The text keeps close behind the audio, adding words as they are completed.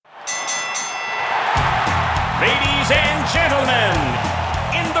and gentlemen,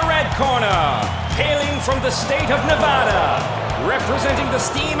 in the red corner, hailing from the state of Nevada, representing the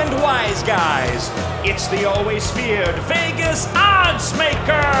Steam and Wise Guys, it's the always feared Vegas Odds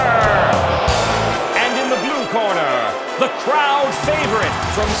Maker! And in the blue corner, the crowd favorite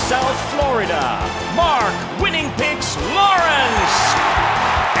from South Florida, Mark Winning Picks Lawrence!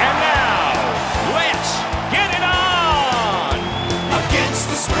 And now, let's get it on!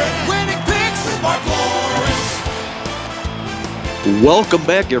 Against the spread, Winning Picks with Mark Lawrence. Welcome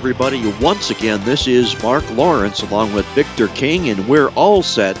back, everybody. Once again, this is Mark Lawrence along with Victor King, and we're all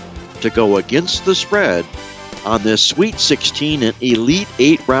set to go against the spread on this Sweet 16 and Elite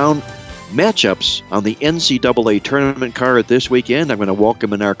 8 round matchups on the NCAA tournament card this weekend. I'm going to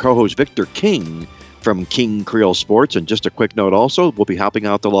welcome in our co-host Victor King from King Creole Sports. And just a quick note also, we'll be hopping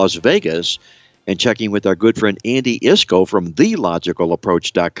out to Las Vegas and checking with our good friend Andy Iskoe from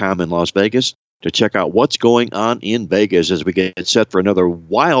TheLogicalApproach.com in Las Vegas to check out what's going on in Vegas as we get set for another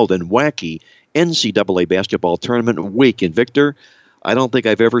wild and wacky NCAA basketball tournament week. And Victor, I don't think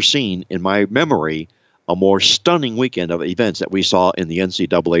I've ever seen in my memory a more stunning weekend of events that we saw in the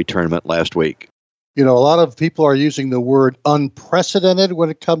NCAA tournament last week. You know, a lot of people are using the word unprecedented when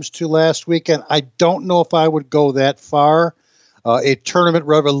it comes to last weekend. I don't know if I would go that far. A tournament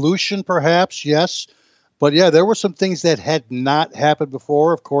revolution, perhaps, yes. But yeah, there were some things that had not happened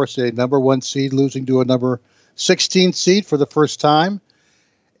before. Of course, a number 1 seed losing to a number 16 seed for the first time.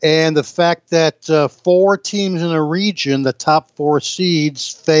 And the fact that 4 teams in a region, the top 4 seeds,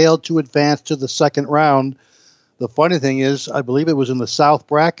 failed to advance to the second round. The funny thing is, I believe it was in the South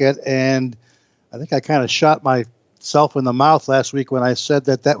bracket, and I think I kind of shot myself in the mouth last week when I said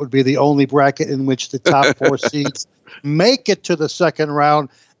that that would be the only bracket in which the top 4 seeds make it to the second round,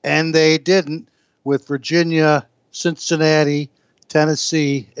 and they didn't, with Virginia, Cincinnati,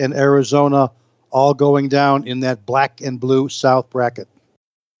 Tennessee, and Arizona all going down in that black and blue South bracket.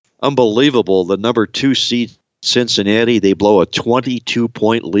 Unbelievable. The number 2 seed, Cincinnati, they blow a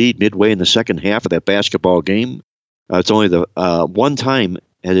 22-point lead midway in the second half of that basketball game. It's only the one time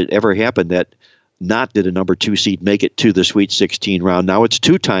had it ever happened that not did a number 2 seed make it to the Sweet 16 round. Now it's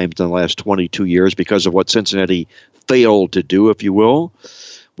 2 times in the last 22 years because of what Cincinnati failed to do, if you will.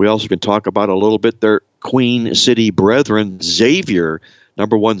 We also can talk about a little bit their Queen City brethren, Xavier,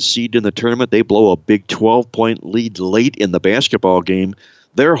 number 1 seed in the tournament. They blow a big 12-point lead late in the basketball game.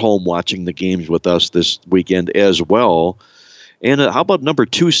 They're home watching the games with us this weekend as well. And how about number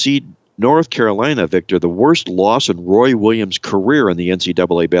 2 seed North Carolina, Victor, the worst loss in Roy Williams' career in the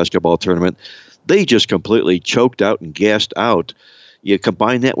NCAA basketball tournament. They just completely choked out and gassed out. You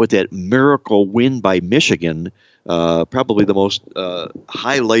combine that with that miracle win by Michigan, probably the most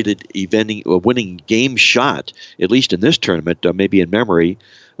highlighted winning game shot, at least in this tournament, maybe in memory,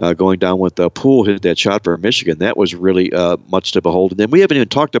 going down with Poole hit that shot for Michigan. That was really much to behold. And then we haven't even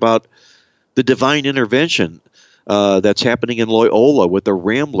talked about the divine intervention that's happening in Loyola with the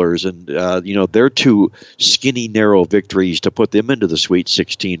Ramblers and, their 2 skinny, narrow victories to put them into the Sweet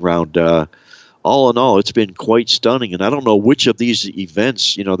 16 round. All in all, it's been quite stunning. And I don't know which of these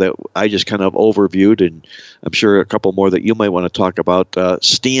events, that I just kind of overviewed, and I'm sure a couple more that you might want to talk about,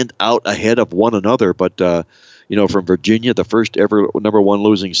 stand out ahead of one another. But, from Virginia, the first ever number 1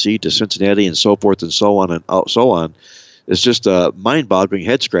 losing seed, to Cincinnati and so forth and so on and so on. It's just mind-boggling,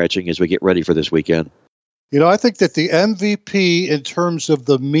 head-scratching as we get ready for this weekend. I think that the MVP in terms of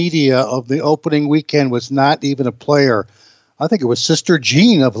the media of the opening weekend was not even a player. I think it was Sister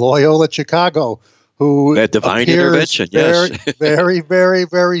Jean of Loyola Chicago, who that divine intervention, very, yes. very, very,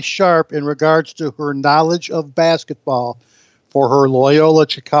 very sharp in regards to her knowledge of basketball for her Loyola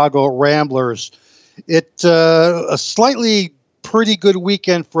Chicago Ramblers. It a slightly pretty good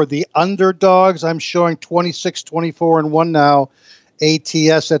weekend for the underdogs. I'm showing 26-24-1 now.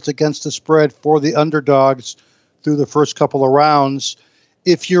 ATS, that's against the spread for the underdogs through the first couple of rounds.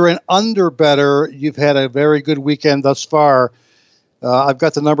 If you're an under-better, you've had a very good weekend thus far. I've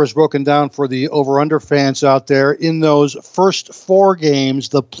got the numbers broken down for the over-under fans out there. In those first 4 games,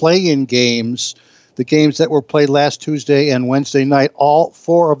 the play-in games, the games that were played last Tuesday and Wednesday night, all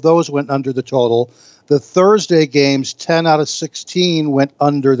 4 of those went under the total. The Thursday games, 10 out of 16 went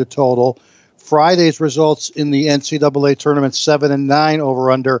under the total. Friday's results in the NCAA tournament, 7 and 9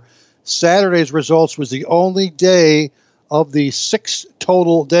 over-under. Saturday's results was the only day of the 6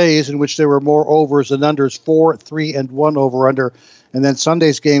 total days in which there were more overs than unders, 4, 3, and 1 over-under. And then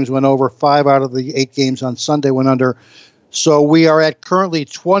Sunday's games went over. 5 out of the 8 games on Sunday went under. So we are at currently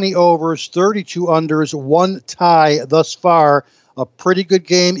 20 overs, 32 unders, 1 tie thus far. A pretty good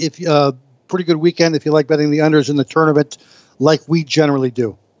game, pretty good weekend if you like betting the unders in the tournament like we generally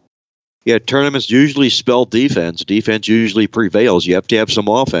do. Yeah, tournaments usually spell defense. Defense usually prevails. You have to have some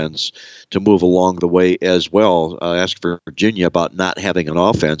offense to move along the way as well. Ask for Virginia about not having an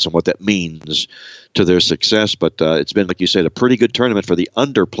offense and what that means to their success. But it's been, like you said, a pretty good tournament for the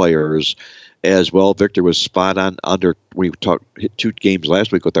under players as well. Victor was spot on under. We hit 2 games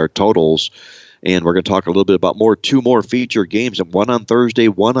last week with our totals, and we're going to talk a little bit about 2 more feature games, and one on Thursday,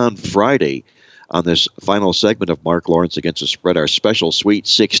 one on Friday, on this final segment of Mark Lawrence Against the Spread, our special Sweet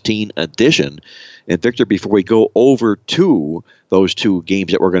 16 edition. And Victor, before we go over to those 2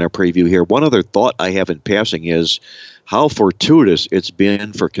 games that we're going to preview here, one other thought I have in passing is how fortuitous it's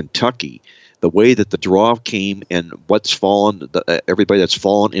been for Kentucky. The way that the draw came and what's fallen, everybody that's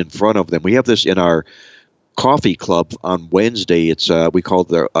fallen in front of them. We have this in our coffee club on Wednesday. It's we call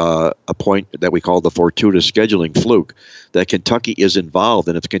a point that we call the fortuitous scheduling fluke, that Kentucky is involved.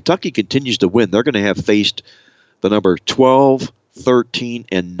 And if Kentucky continues to win, they're going to have faced the number 12, 13,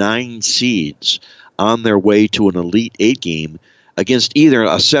 and 9 seeds on their way to an Elite 8 game against either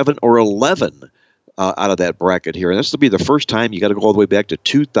a 7 or 11 out of that bracket here. And this will be the first time. You got to go all the way back to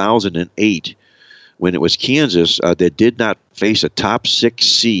 2008 when it was Kansas that did not face a top 6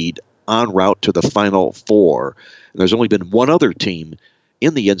 seed en route to the Final Four. And there's only been one other team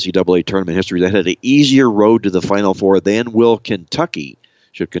in the NCAA tournament history that had an easier road to the Final Four than will Kentucky,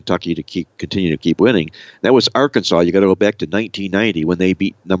 should Kentucky continue to keep winning. That was Arkansas. You got to go back to 1990 when they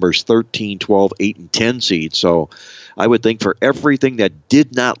beat numbers 13, 12, 8, and 10 seeds. So I would think for everything that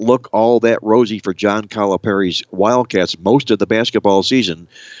did not look all that rosy for John Calipari's Wildcats most of the basketball season,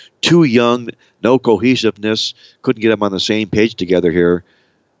 too young, no cohesiveness, couldn't get them on the same page together here.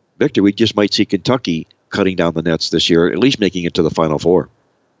 Victor, we just might see Kentucky cutting down the nets this year, at least making it to the Final Four.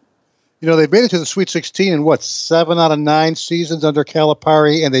 You know, they've made it to the Sweet 16 in, 7 out of 9 seasons under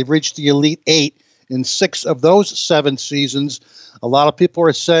Calipari, and they've reached the Elite 8 in 6 of those 7 seasons. A lot of people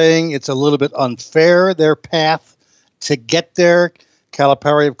are saying it's a little bit unfair, their path to get there.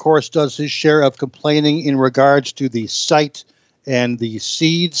 Calipari, of course, does his share of complaining in regards to the site and the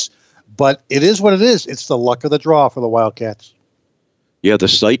seeds, but it is what it is. It's the luck of the draw for the Wildcats. Yeah, the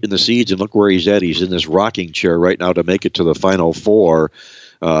site and the seeds, and look where he's at. He's in this rocking chair right now to make it to the Final Four.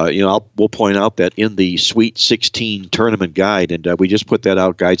 We'll point out that in the Sweet 16 tournament guide, and we just put that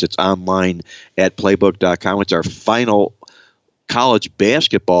out, guys. It's online at playbook.com. It's our final college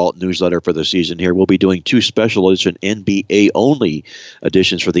basketball newsletter for the season here. We'll be doing 2 special edition NBA-only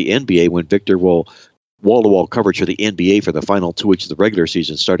editions for the NBA when Victor will wall-to-wall coverage for the NBA for the final 2 weeks of the regular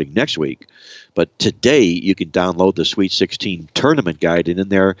season starting next week. But today, you can download the Sweet 16 tournament guide, and in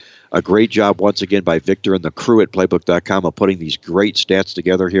there, a great job once again by Victor and the crew at Playbook.com of putting these great stats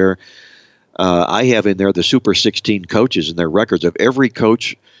together here. I have in there the Super 16 coaches and their records of every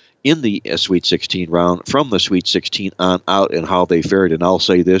coach in the Sweet 16 round from the Sweet 16 on out and how they fared. And I'll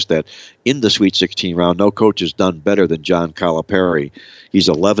say this, that in the Sweet 16 round, no coach has done better than John Calipari. He's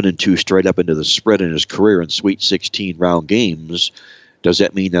 11-2 straight up into the spread in his career in Sweet 16 round games. Does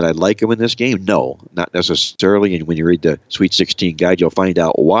that mean that I like him in this game? No, not necessarily. And when you read the Sweet 16 guide, you'll find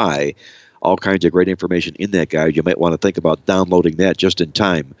out why. All kinds of great information in that guide. You might want to think about downloading that just in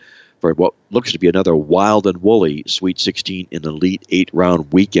time for what looks to be another wild and woolly Sweet 16 in Elite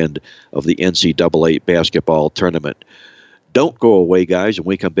 8-round weekend of the NCAA basketball tournament. Don't go away, guys. When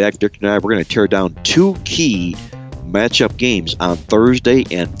we come back, Victor and I, we're going to tear down 2 key matchup games on Thursday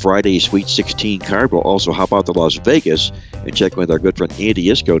and Friday's Sweet 16 card. We'll also hop out to Las Vegas and check with our good friend Andy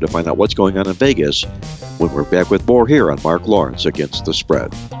Iskoe to find out what's going on in Vegas when we're back with more here on Mark Lawrence Against the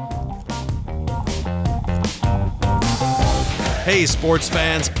Spread. Hey, sports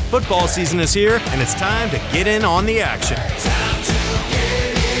fans, football season is here, and it's time to get in on the action.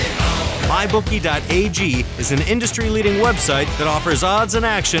 MyBookie.ag is an industry-leading website that offers odds and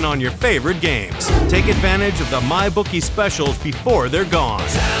action on your favorite games. Take advantage of the MyBookie specials before they're gone.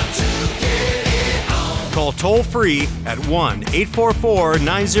 Call toll-free at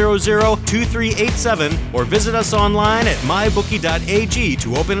 1-844-900-2387 or visit us online at mybookie.ag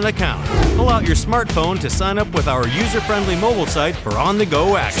to open an account. Pull out your smartphone to sign up with our user-friendly mobile site for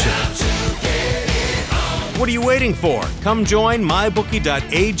on-the-go action. What are you waiting for? Come join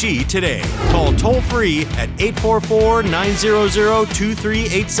mybookie.ag today. Call toll-free at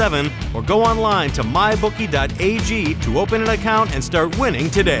 844-900-2387 or go online to mybookie.ag to open an account and start winning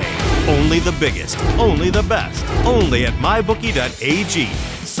today. Only the biggest, only the best, only at mybookie.ag.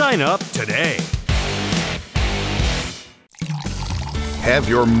 Sign up today. have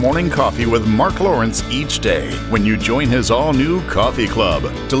your morning coffee with Mark Lawrence each day when you join his all-new Coffee Club.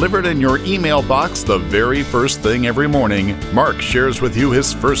 Delivered in your email box the very first thing every morning, Mark shares with you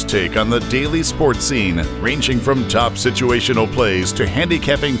his first take on the daily sports scene, ranging from top situational plays to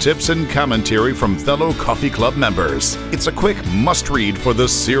handicapping tips and commentary from fellow Coffee Club members. It's a quick must-read for the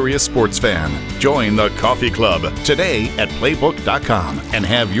serious sports fan. Join the Coffee Club today at playbook.com and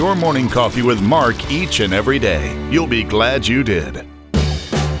have your morning coffee with Mark each and every day. You'll be glad you did.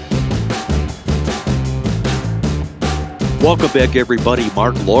 Welcome back, everybody.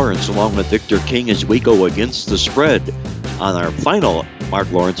 Mark Lawrence along with Victor King as we go against the spread on our final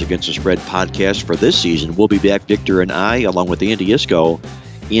Mark Lawrence Against the Spread podcast for this season. We'll be back, Victor and I, along with Andy Iskoe,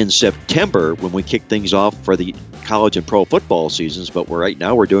 in September when we kick things off for the college and pro football seasons. But right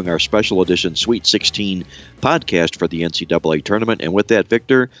now we're doing our special edition Sweet 16 podcast for the NCAA tournament. And with that,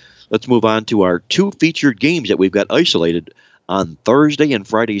 Victor, let's move on to our two featured games that we've got isolated on Thursday and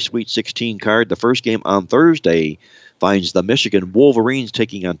Friday Sweet 16 card. The first game on Thursday finds the Michigan Wolverines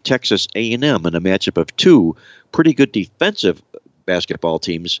taking on Texas A&M in a matchup of two pretty good defensive basketball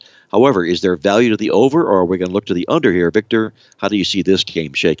teams. However, is there value to the over, or are we going to look to the under here? Victor, how do you see this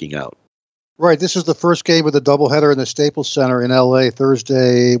game shaking out? Right, this is the first game of the doubleheader in the Staples Center in L.A.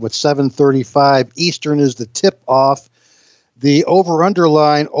 Thursday with 7:35 Eastern is the tip-off. The over-under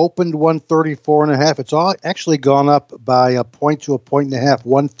line opened 134.5. It's all actually gone up by a point to a point and a half,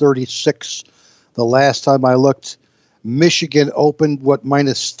 136 the last time I looked. Michigan opened,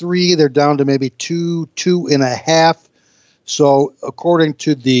 -3. They're down to maybe 2.5. So according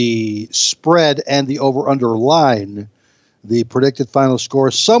to the spread and the over-under line, the predicted final score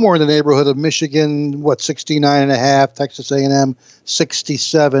is somewhere in the neighborhood of Michigan, 69.5, Texas A&M,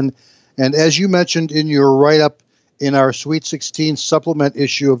 67. And as you mentioned in your write-up in our Sweet 16 supplement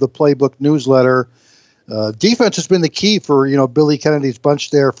issue of the Playbook newsletter, defense has been the key for, Billy Kennedy's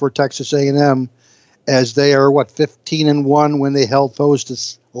bunch there for Texas A&M, as they are, 15-1 when they held foes to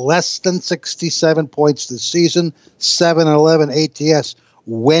less than 67 points this season, 7-11 ATS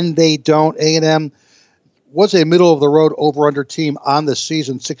when they don't. A&M was a middle-of-the-road over-under team on the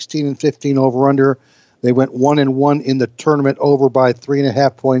season, 16-15 over-under. They went 1-1 in the tournament, over by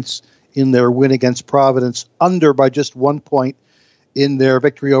 3.5 points in their win against Providence, under by just 1 point in their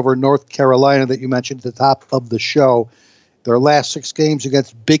victory over North Carolina that you mentioned at the top of the show. Their last 6 games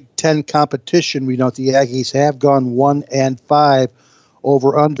against Big Ten competition, we know the Aggies have gone 1-5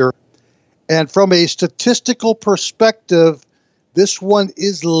 over-under. And from a statistical perspective, this one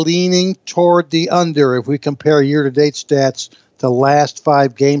is leaning toward the under. If we compare year-to-date stats to last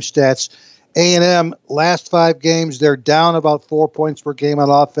 5 game stats, A&M, last 5 games, they're down about 4 points per game on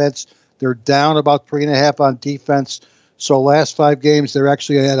offense. They're down about 3.5 on defense. So last 5 games, they're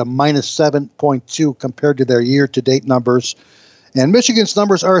actually at a -7.2 compared to their year-to-date numbers. And Michigan's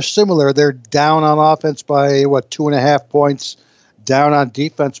numbers are similar. They're down on offense by, 2.5 points, down on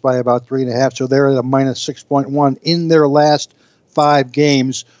defense by about 3.5. So they're at a -6.1 in their last 5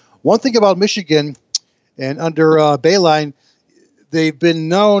 games. One thing about Michigan, and under Bayline, they've been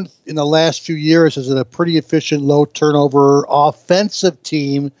known in the last few years as a pretty efficient, low-turnover offensive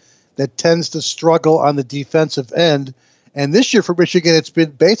team that tends to struggle on the defensive end. And this year for Michigan, it's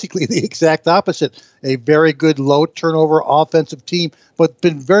been basically the exact opposite. A very good low-turnover offensive team, but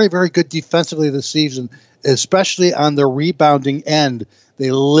been very, very good defensively this season, especially on the rebounding end.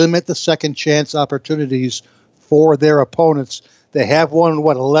 They limit the second chance opportunities for their opponents. They have won,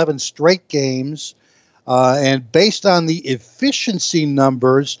 11 straight games. And based on the efficiency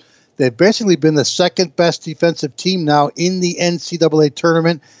numbers, they've basically been the second best defensive team now in the NCAA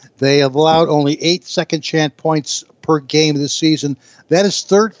tournament. They have allowed only 8 second chance points per game this season. That is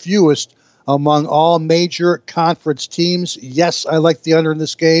third fewest among all major conference teams. Yes, I like the under in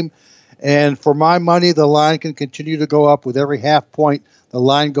this game. And for my money, the line can continue to go up with every half point. The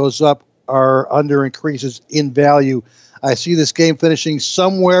line goes up, our under increases in value. I see this game finishing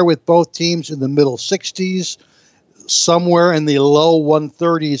somewhere with both teams in the middle 60s, somewhere in the low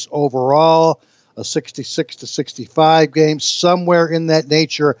 130s overall, a 66-65 game, somewhere in that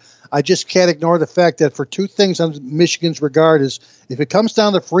nature. I just can't ignore the fact that for two things on Michigan's regard is if it comes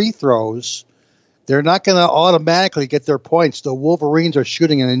down to free throws, they're not going to automatically get their points. The Wolverines are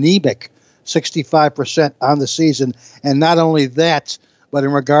shooting an anemic 65% on the season. And not only that, but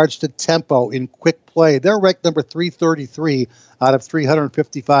in regards to tempo in quick play, they're ranked number 333 out of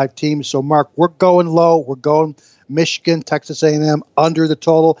 355 teams. So, Mark, we're going low. We're going Michigan, Texas A&M under the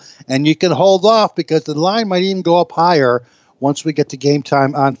total. And you can hold off because the line might even go up higher once we get to game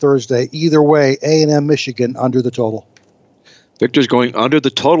time on Thursday. Either way, A&M, Michigan under the total. Victor's going under the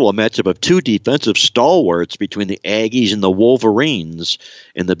total, a matchup of two defensive stalwarts between the Aggies and the Wolverines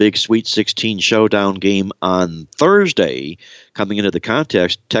in the big Sweet 16 showdown game on Thursday. Coming into the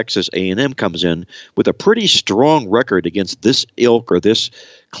contest, Texas A&M comes in with a pretty strong record against this ilk or this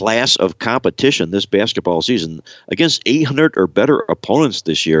class of competition this basketball season. Against 800 or better opponents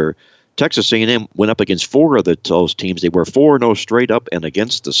this year, Texas A&M went up against four of those teams. They were 4-0 straight up and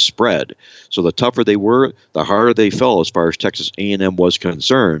against the spread. So the tougher they were, the harder they fell as far as Texas A&M was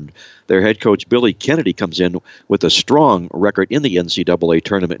concerned. Their head coach, Billy Kennedy, comes in with a strong record in the NCAA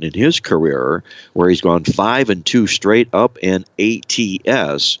tournament in his career, where he's gone 5-2 straight up and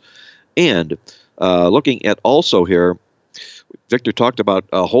ATS. And looking at also here, Victor talked about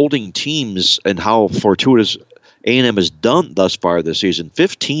holding teams and how fortuitous A&M has done thus far this season.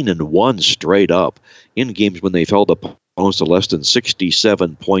 15-1 straight up in games when they've held opponents to less than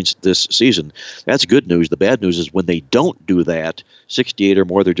 67 points this season. That's good news. The bad news is when they don't do that, 68 or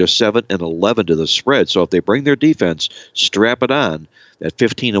more, they're just 7-11 to the spread. So if they bring their defense, strap it on, that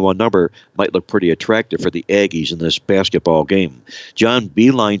 15-1 number might look pretty attractive for the Aggies in this basketball game. John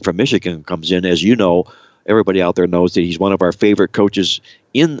Beilein from Michigan comes in. As you know, everybody out there knows that he's one of our favorite coaches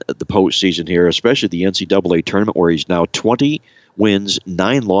in the postseason here, especially the NCAA tournament, where he's now 20 wins,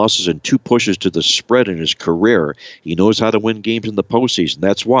 9 losses, and 2 pushes to the spread in his career. He knows how to win games in the postseason.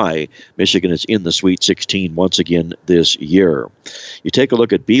 That's why Michigan is in the Sweet 16 once again this year. You take a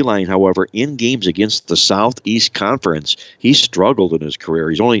look at Beilein, however, in games against the Southeast Conference, he struggled in his career.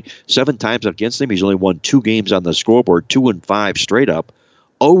 He's only 7 times against them. He's only won 2 games on the scoreboard, 2-5 straight up,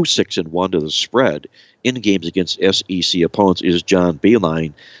 0-6-1 to the spread. In games against SEC opponents is John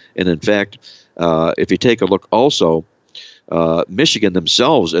Beilein. And in fact, if you take a look also, Michigan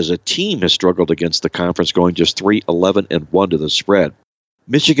themselves as a team has struggled against the conference, going just 3-11-1 to the spread.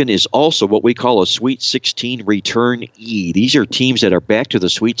 Michigan is also what we call a Sweet 16 return E. These are teams that are back to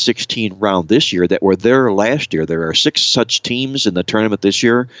the Sweet 16 round this year that were there last year. There are 6 such teams in the tournament this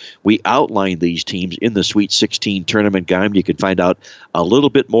year. We outlined these teams in the Sweet 16 tournament guide. You can find out a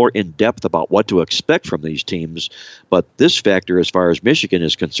little bit more in depth about what to expect from these teams. But this factor, as far as Michigan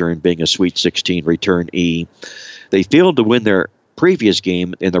is concerned, being a Sweet 16 return E, they failed to win their previous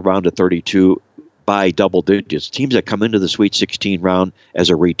game in the round of 32 by double digits. Teams that come into the Sweet 16 round as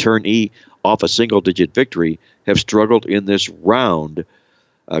a returnee off a single-digit victory have struggled in this round,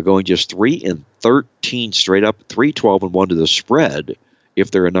 going just 3-13 straight up, 3-12-1 to the spread. If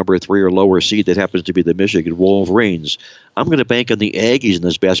they're a number 3 or lower seed, that happens to be the Michigan Wolverines. I'm going to bank on the Aggies in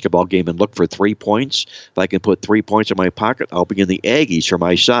this basketball game and look for 3 points. If I can put 3 points in my pocket, I'll be in the Aggies for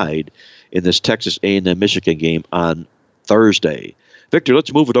my side in this Texas A&M Michigan game on Thursday. Victor,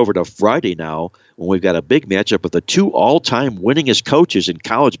 let's move it over to Friday now, when we've got a big matchup of the 2 all-time winningest coaches in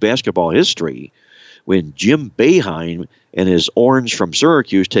college basketball history, when Jim Boeheim and his Orange from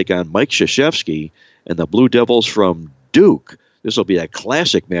Syracuse take on Mike Krzyzewski and the Blue Devils from Duke. This will be a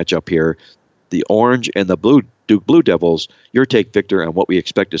classic matchup here, the Orange and the Duke Blue Devils. Your take, Victor, on what we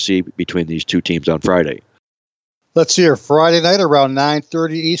expect to see between these 2 teams on Friday. Let's see here. Friday night around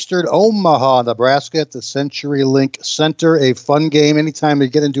 9:30 Eastern, Omaha, Nebraska at the CenturyLink Center. A fun game anytime you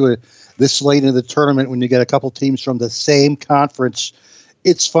get into it this late in the tournament when you get a couple teams from the same conference.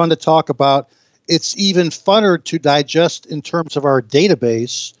 It's fun to talk about. It's even funner to digest in terms of our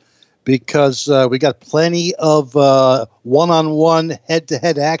database because we got plenty of one-on-one,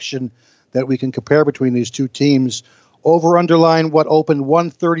 head-to-head action that we can compare between these 2 teams. Over underline what opened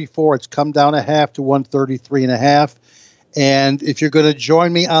 134. It's come down a half to 133.5. And if you're going to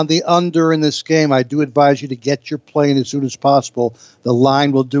join me on the under in this game, I do advise you to get your play in as soon as possible. The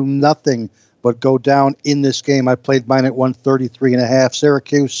line will do nothing but go down in this game. I played mine at 133.5.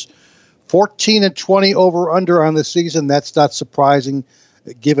 Syracuse 14-20 over under on the season. That's not surprising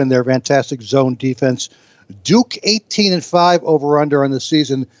given their fantastic zone defense. Duke 18-5 over under on the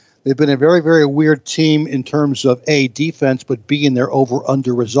season. They've been a very, very weird team in terms of A, defense, but B, in their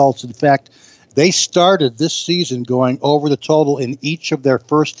over-under results. In fact, they started this season going over the total in each of their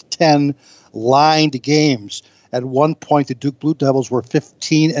first 10 lined games. At one point, the Duke Blue Devils were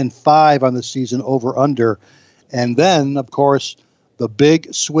 15-5 on the season over-under. And then, of course, the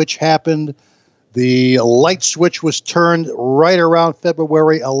big switch happened. The light switch was turned right around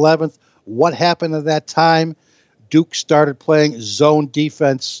February 11th. What happened at that time? Duke started playing zone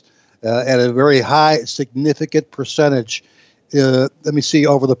defense at a very high, significant percentage. Let me see,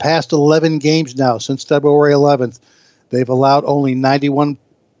 over the past 11 games now, since February 11th, they've allowed only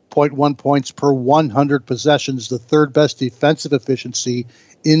 91.1 points per 100 possessions, the 3rd best defensive efficiency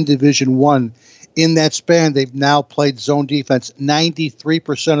in Division I. In that span, they've now played zone defense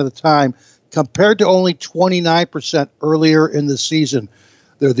 93% of the time, compared to only 29% earlier in the season.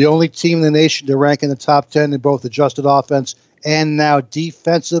 They're the only team in the nation to rank in the top 10 in both adjusted offense and now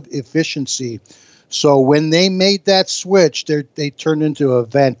defensive efficiency. So when they made that switch, they turned into a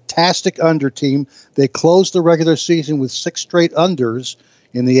fantastic under team. They closed the regular season with 6 straight unders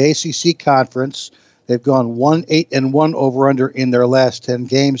in the ACC conference. They've gone 1-8-1 over under in their last 10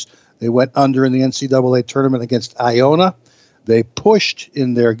 games. They went under in the NCAA tournament against Iona. They pushed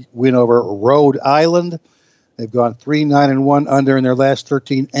in their win over Rhode Island. They've gone 3-9-1 under in their last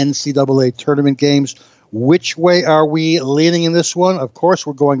 13 NCAA tournament games. Which way are we leaning in this one? Of course,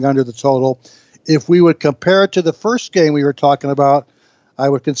 we're going under the total. If we would compare it to the first game we were talking about, I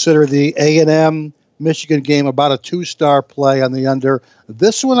would consider the A&M Michigan game about a 2-star play on the under.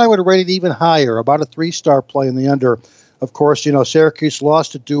 This one I would rate it even higher, about a 3-star play in the under. Of course, Syracuse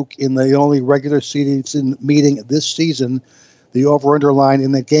lost to Duke in the only regular season meeting this season. The over-under line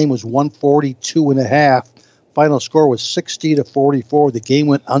in that game was 142.5. Final score was 60-44. The game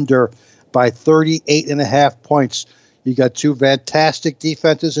went under by 38.5 points. You got 2 fantastic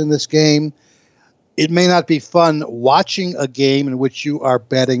defenses in this game. It may not be fun watching a game in which you are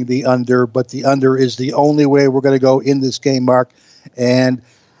betting the under, but the under is the only way we're going to go in this game, Mark. And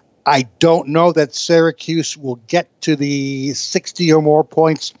I don't know that Syracuse will get to the 60 or more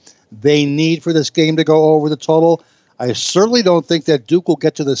points they need for this game to go over the total. I certainly don't think that Duke will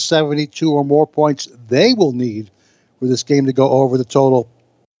get to the 72 or more points they will need for this game to go over the total.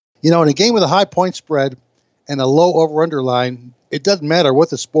 In a game with a high point spread and a low over-under line, it doesn't matter what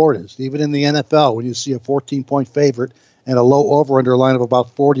the sport is. Even in the NFL, when you see a 14-point favorite and a low over-under line of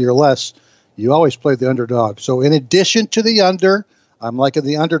about 40 or less, you always play the underdog. So in addition to the under, I'm liking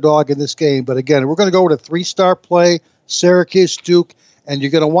the underdog in this game. But again, we're going to go with a 3-star play, Syracuse, Duke, and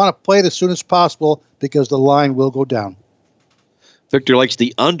you're going to want to play it as soon as possible because the line will go down. Victor likes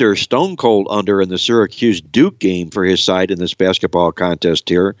the under, stone cold under in the Syracuse-Duke game for his side in this basketball contest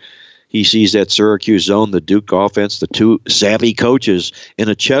here. He sees that Syracuse zone, the Duke offense, the 2 savvy coaches in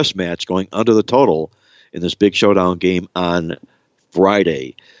a chess match going under the total in this big showdown game on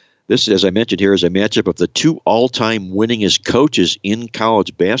Friday. This, as I mentioned here, is a matchup of the 2 all-time winningest coaches in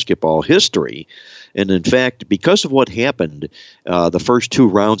college basketball history. And in fact, because of what happened the first 2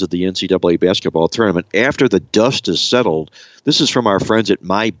 rounds of the NCAA basketball tournament, after the dust is settled, this is from our friends at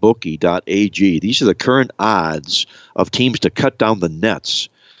mybookie.ag. These are the current odds of teams to cut down the nets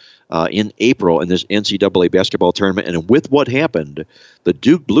in April in this NCAA basketball tournament. And with what happened, the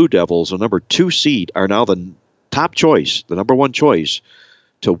Duke Blue Devils, the number 2 seed, are now the top choice, the number 1 choice,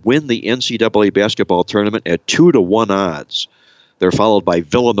 to win the NCAA basketball tournament at 2-1 odds. They're followed by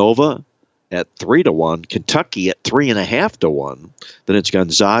Villanova at 3-1, Kentucky at 3.5-1. Then it's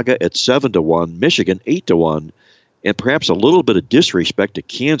Gonzaga at 7-1, Michigan 8-1, and perhaps a little bit of disrespect to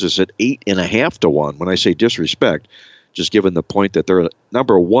Kansas at 8.5-1. When I say disrespect, just given the point that they're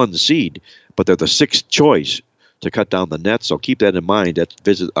number 1 seed, but they're the 6th choice to cut down the net. So keep that in mind.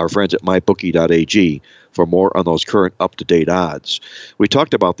 Visit our friends at mybookie.ag for more on those current up-to-date odds. We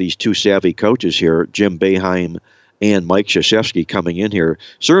talked about these 2 savvy coaches here, Jim Boeheim and Mike Krzyzewski, coming in here.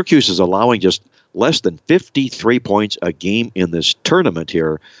 Syracuse is allowing just less than 53 points a game in this tournament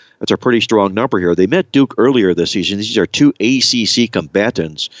here. That's a pretty strong number here. They met Duke earlier this season. These are 2 ACC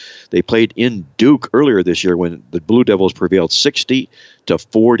combatants. They played in Duke earlier this year when the Blue Devils prevailed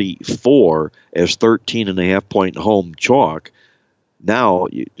 60-44 as 13.5-point home chalk. Now,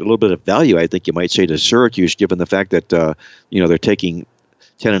 a little bit of value, I think you might say, to Syracuse, given the fact that they're taking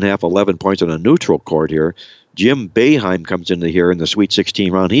 10.5, 11 points on a neutral court here. Jim Boeheim comes into here in the Sweet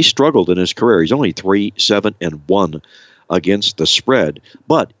 16 round. He struggled in his career. He's only 3-7-1 against the spread.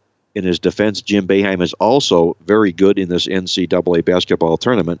 But in his defense, Jim Boeheim is also very good in this NCAA basketball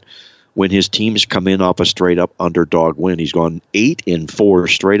tournament when his teams come in off a straight-up underdog win. He's gone 8-4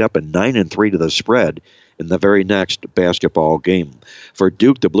 straight up and 9-3 to the spread in the very next basketball game. For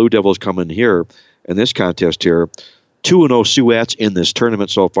Duke, the Blue Devils come in here in this contest here, 2-0 Suats in this tournament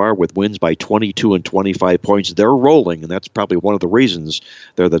so far with wins by 22 and 25 points. They're rolling, and that's probably one of the reasons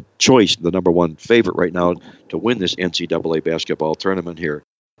they're the choice, the number 1 favorite right now to win this NCAA basketball tournament here.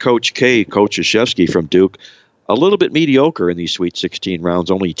 Coach Krzyzewski from Duke, a little bit mediocre in these Sweet 16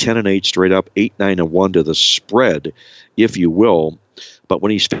 rounds, only 10-8 straight up, 8-9-1 to the spread, if you will. But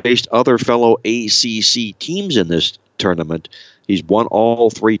when he's faced other fellow ACC teams in this tournament, he's won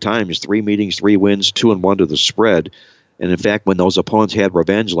all 3 times, 3 meetings, 3 wins, 2-1 to the spread. And in fact, when those opponents had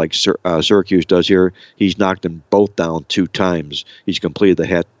revenge, like Syracuse does here, he's knocked them both down 2 times. He's completed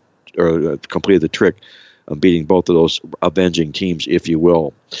the trick of beating both of those avenging teams, if you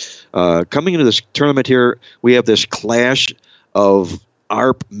will. Coming into this tournament here, we have this clash of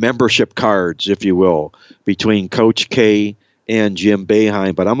ARP membership cards, if you will, between Coach K and Jim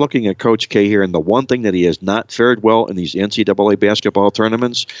Boeheim. But I'm looking at Coach K here, and the one thing that he has not fared well in these NCAA basketball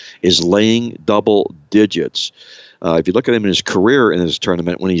tournaments is laying double digits. If you look at him in his career in this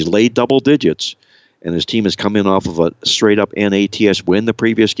tournament, when he's laid double digits, and his team has come in off of a straight-up NATS win the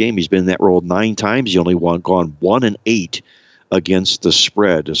previous game, he's been in that role 9 times. He only gone 1-8 against the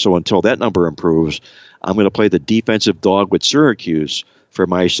spread. So until that number improves, I'm going to play the defensive dog with Syracuse for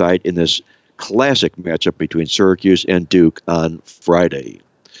my side in this classic matchup between Syracuse and Duke on Friday.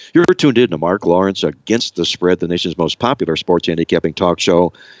 You're tuned in to Mark Lawrence Against the Spread, the nation's most popular sports handicapping talk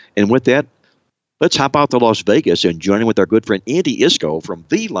show. And with that, let's hop out to Las Vegas and join in with our good friend Andy Iskoe from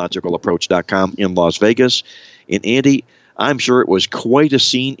TheLogicalApproach.com in Las Vegas. And Andy, I'm sure it was quite a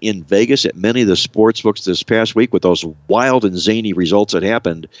scene in Vegas at many of the sports books this past week with those wild and zany results that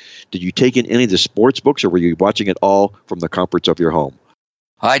happened. Did you take in any of the sports books, or were you watching it all from the comforts of your home?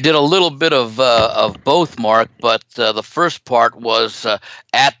 I did a little bit of both, Mark, but the first part was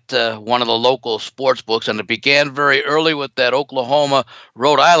at one of the local sports books, and it began very early with that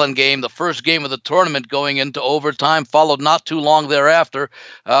Oklahoma-Rhode Island game, the first game of the tournament going into overtime, followed not too long thereafter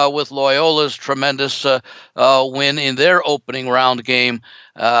with Loyola's tremendous win in their opening round game,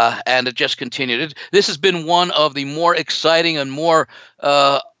 and it just continued. This has been one of the more exciting and more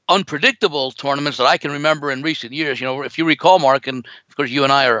unpredictable tournaments that I can remember in recent years. You know, if you recall, Mark, and of course you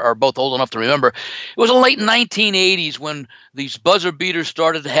and I are both old enough to remember, it was the late 1980s when these buzzer beaters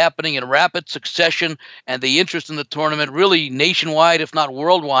started happening in rapid succession, and the interest in the tournament really nationwide, if not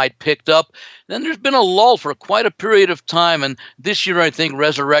worldwide, picked up. Then there's been a lull for quite a period of time, and this year I think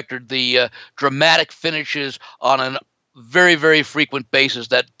resurrected the dramatic finishes on a very, very frequent basis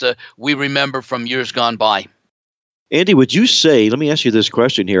that we remember from years gone by. Andy, would you say, let me ask you this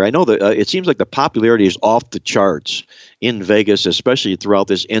question here. I know that it seems like the popularity is off the charts in Vegas, especially throughout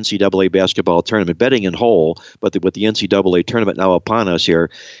this NCAA basketball tournament, betting in whole, but with the NCAA tournament now upon us here.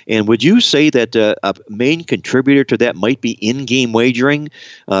 And would you say that a main contributor to that might be in-game wagering?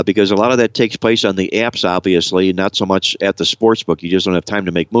 Because a lot of that takes place on the apps, obviously, not so much at the sports book. You just don't have time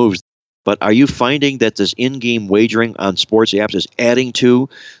to make moves. But are you finding that this in-game wagering on sports apps is adding to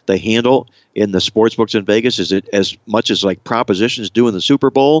the handle in the sports books in Vegas? Is it as much as like propositions do in the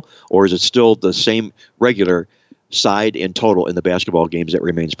Super Bowl, or is it still the same regular side in total in the basketball games that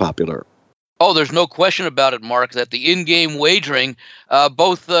remains popular? Oh, there's no question about it, Mark, that the in-game wagering,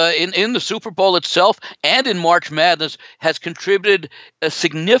 both in the Super Bowl itself and in March Madness, has contributed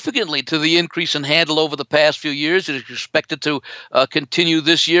significantly to the increase in handle over the past few years. It is expected to continue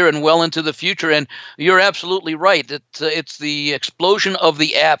this year and well into the future. And you're absolutely right. It's the explosion of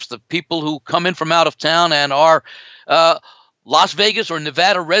the apps, the people who come in from out of town and are Las Vegas or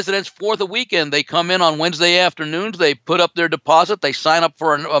Nevada residents for the weekend. They come in on Wednesday afternoons, they put up their deposit, they sign up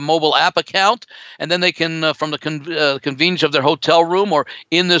for a mobile app account, and then they can, from the convenience of their hotel room or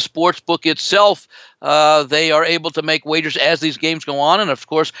in the sports book itself, they are able to make wagers as these games go on. And of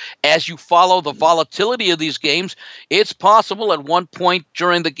course, as you follow the volatility of these games, it's possible at one point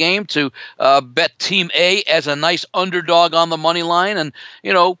during the game to bet Team A as a nice underdog on the money line, and,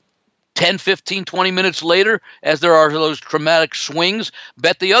 10, 15, 20 minutes later, as there are those dramatic swings,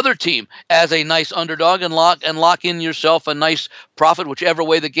 bet the other team as a nice underdog and lock in yourself a nice profit whichever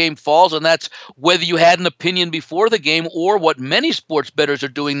way the game falls. And that's whether you had an opinion before the game or what many sports bettors are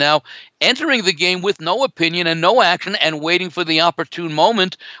doing now, entering the game with no opinion and no action and waiting for the opportune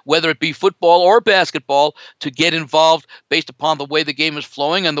moment, whether it be football or basketball, to get involved based upon the way the game is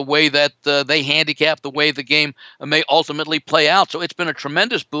flowing and the way that they handicap the way the game may ultimately play out. So it's been a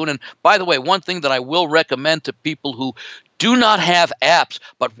tremendous boon. And by the way, one thing that I will recommend to people who do not have apps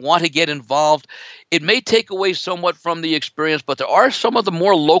but want to get involved, it may take away somewhat from the experience, but there are some of the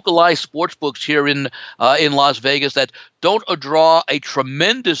more localized sports books here in Las Vegas that don't draw a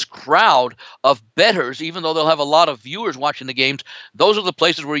tremendous crowd of bettors, even though they'll have a lot of viewers watching the games. Those are the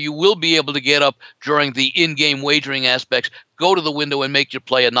places where you will be able to get up during the in-game wagering aspects, go to the window and make your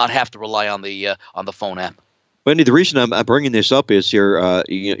play and not have to rely on the phone app. Wendy, the reason I'm bringing this up is here,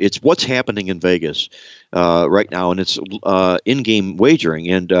 it's what's happening in Vegas right now, and it's in-game wagering.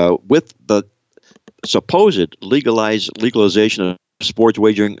 And with the supposed legalization of sports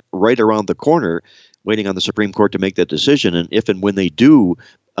wagering right around the corner, waiting on the Supreme Court to make that decision, and if and when they do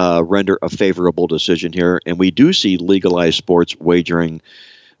render a favorable decision here, and we do see legalized sports wagering,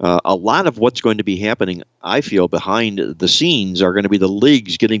 a lot of what's going to be happening, I feel, behind the scenes are going to be the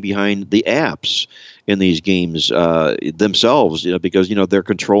leagues getting behind the apps in these games themselves, because they're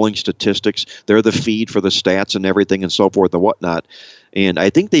controlling statistics, they're the feed for the stats and everything and so forth and whatnot. And I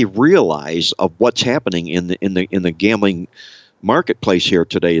think they realize of what's happening in the gambling marketplace here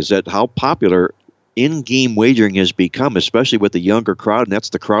today is that how popular in-game wagering has become, especially with the younger crowd, and that's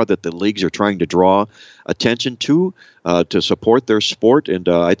the crowd that the leagues are trying to draw attention to support their sport, and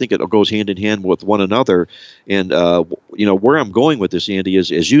I think it goes hand in hand with one another. And where I'm going with this, Andy,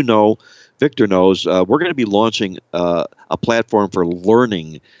 is, as you know, Victor knows, we're going to be launching a platform for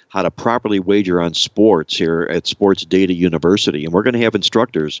learning how to properly wager on sports here at Sports Data University. And we're going to have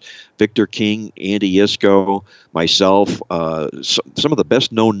instructors, Victor King, Andy Iskoe, myself, some of the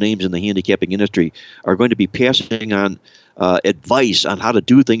best-known names in the handicapping industry are going to be passing on advice on how to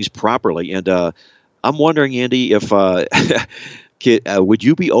do things properly. And I'm wondering, Andy, if would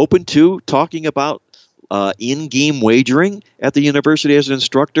you be open to talking about in-game wagering at the university as an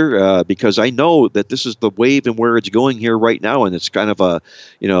instructor, because I know that this is the wave and where it's going here right now, and it's kind of a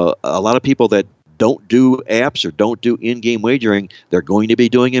lot of people that don't do apps or don't do in-game wagering, they're going to be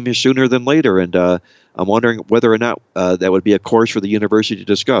doing them sooner than later, and I'm wondering whether or not that would be a course for the university to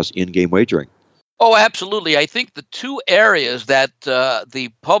discuss in-game wagering. Oh, absolutely. I think the two areas that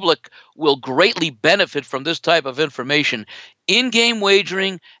the public will greatly benefit from this type of information, in-game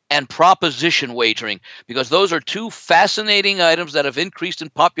wagering and proposition wagering, because those are two fascinating items that have increased in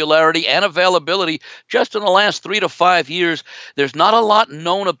popularity and availability just in the last 3 to 5 years. There's not a lot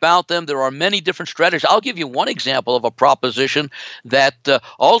known about them. There are many different strategies. I'll give you one example of a proposition that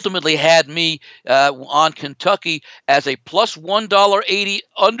ultimately had me on Kentucky as a plus $1.80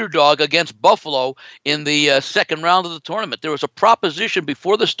 underdog against Buffalo in the second round of the tournament. There was a proposition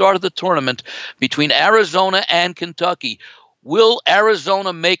before the start of the tournament between Arizona and Kentucky. Will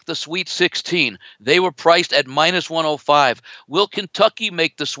Arizona make the Sweet 16? They were priced at minus 105. Will Kentucky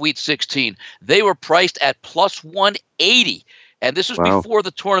make the Sweet 16? They were priced at plus 180. And this was before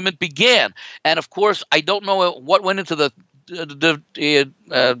the tournament began. And, of course, I don't know what went into the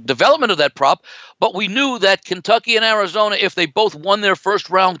development of that prop, but we knew that Kentucky and Arizona, if they both won their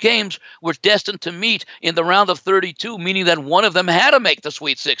first round games, were destined to meet in the round of 32, meaning that one of them had to make the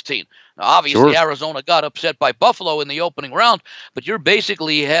Sweet 16. Now, obviously, Arizona got upset by Buffalo in the opening round, but you're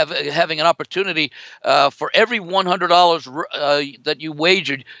basically having an opportunity for every $100 that you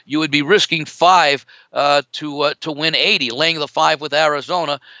wagered, you would be risking $5 to win 80, laying the 5 with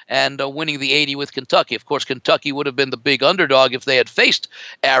Arizona and winning the 80 with Kentucky. Of course, Kentucky would have been the big underdog if they had faced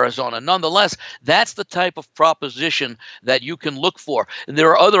Arizona. Nonetheless, that's the type of proposition that you can look for. And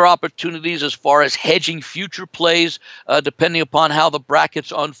there are other opportunities as far as hedging future plays, depending upon how the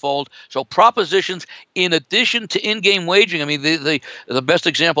brackets unfold. So propositions, in addition to in-game wagering, I mean, the best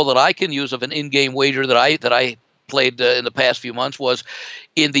example that I can use of an in-game wager that I played in the past few months was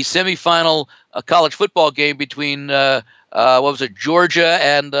in the semifinal college football game between Georgia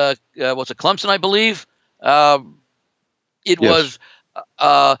and Clemson, I believe. Was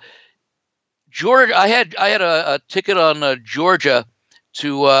Georgia. I had a ticket on Georgia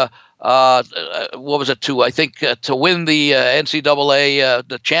to to win the NCAA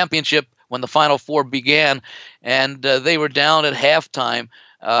the championship when the Final Four began, and they were down at halftime,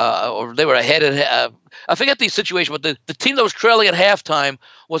 or they were ahead at. I forget the situation, but the team that was trailing at halftime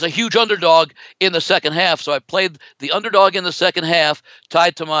was a huge underdog in the second half. So I played the underdog in the second half,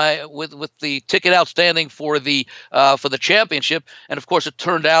 tied to with the ticket outstanding for the championship. And of course, it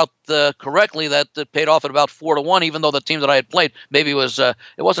turned out correctly that it paid off at about 4-1. Even though the team that I had played, maybe it wasn't.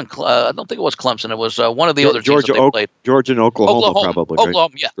 I don't think it was Clemson. It was one of the other teams that they played. Georgia and Oklahoma, probably.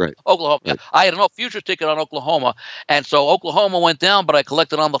 Oklahoma, yeah, right. Oklahoma. Right. Yeah. I had a future ticket on Oklahoma, and so Oklahoma went down, but I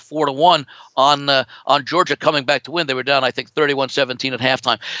collected on the 4-1 on Georgia coming back to win. They were down, I think, 31-17 at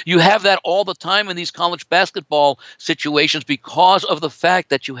halftime. You have that all the time in these college basketball situations because of the fact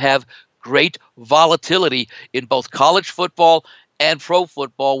that you have great volatility in both college football and pro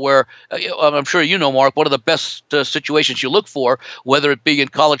football, where I'm sure you know, Mark, one of the best situations you look for, whether it be in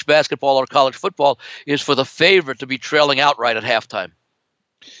college basketball or college football, is for the favorite to be trailing outright at halftime.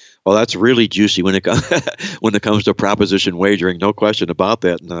 Well, that's really juicy when it comes to proposition wagering, no question about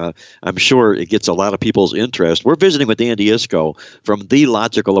that. And I'm sure it gets a lot of people's interest. We're visiting with Andy Iskoe from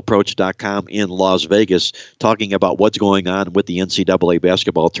TheLogicalApproach.com in Las Vegas, talking about what's going on with the NCAA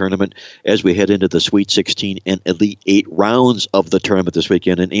basketball tournament as we head into the Sweet 16 and Elite 8 rounds of the tournament this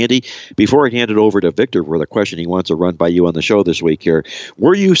weekend. And Andy, before I hand it over to Victor for the question he wants to run by you on the show this week here,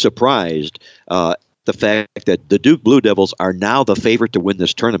 were you surprised the fact that the Duke Blue Devils are now the favorite to win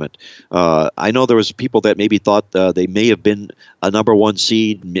this tournament? I know there was people that maybe thought they may have been a number one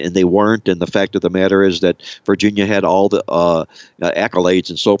seed, and they weren't. And the fact of the matter is that Virginia had all the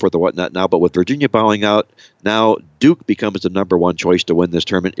accolades and so forth and whatnot now. But with Virginia bowing out, now Duke becomes the number one choice to win this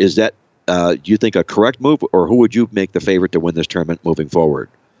tournament. Is that, do you think, a correct move, or who would you make the favorite to win this tournament moving forward?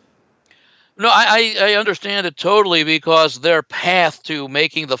 No, I understand it totally because their path to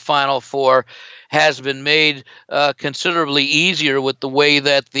making the Final Four has been made considerably easier with the way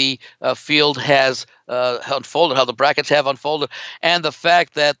that the field has unfolded, how the brackets have unfolded, and the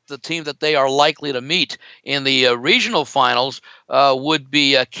fact that the team that they are likely to meet in the regional finals would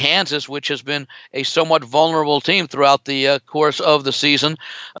be Kansas, which has been a somewhat vulnerable team throughout the course of the season.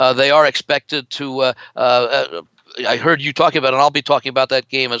 They are expected to I heard you talking about it, and I'll be talking about that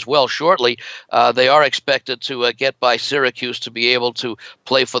game as well shortly. They are expected to get by Syracuse to be able to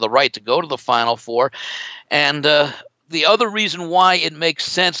play for the right to go to the Final Four. And the other reason why it makes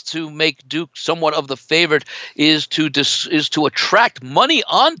sense to make Duke somewhat of the favorite is to attract money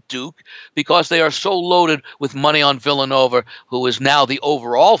on Duke because they are so loaded with money on Villanova, who is now the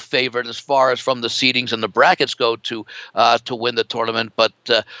overall favorite as far as from the seedings and the brackets go to win the tournament. But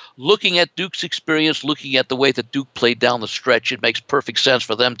looking at Duke's experience, looking at the way that Duke played down the stretch, it makes perfect sense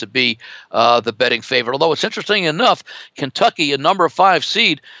for them to be the betting favorite. Although it's interesting enough, Kentucky, a number 5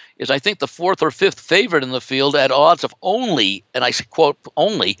 seed, is I think the 4th or 5th favorite in the field at odds of only, and I quote,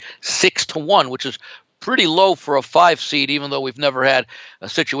 only 6-1, which is pretty low for a 5 seed, even though we've never had a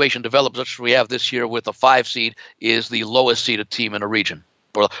situation develop such as we have this year with a 5 seed is the lowest seeded team in a region.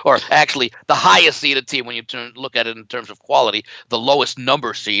 Or actually the highest seeded team when you look at it in terms of quality, the lowest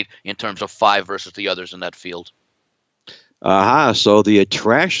number seed in terms of 5 versus the others in that field. So the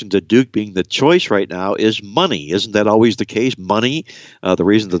attraction to Duke being the choice right now is money. Isn't that always the case? Money. The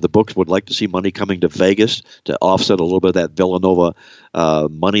reason that the books would like to see money coming to Vegas to offset a little bit of that Villanova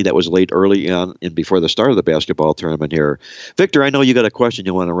money that was laid early on and before the start of the basketball tournament here. Victor, I know you got a question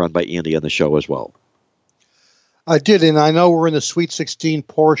you want to run by Andy on the show as well. I did, and I know we're in the Sweet 16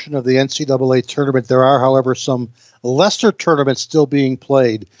 portion of the NCAA tournament. There are, however, some lesser tournaments still being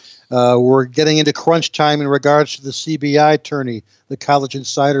played. We're getting into crunch time in regards to the CBI tourney, the College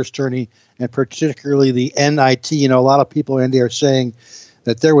Insiders tourney, and particularly the NIT. You know, a lot of people, Andy, are saying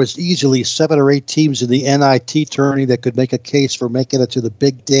that there was easily 7 or 8 teams in the NIT tourney that could make a case for making it to the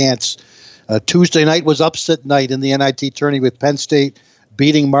big dance. Tuesday night was upset night in the NIT tourney with Penn State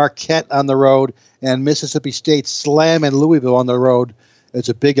beating Marquette on the road and Mississippi State slamming Louisville on the road as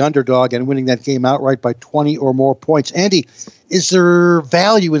a big underdog and winning that game outright by 20 or more points. Andy, is there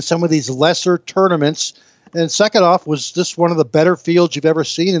value in some of these lesser tournaments? And second off, was this one of the better fields you've ever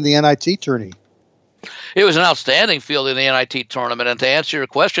seen in the NIT tourney? It was an outstanding field in the NIT tournament. And to answer your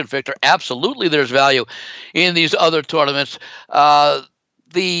question, Victor, absolutely there's value in these other tournaments.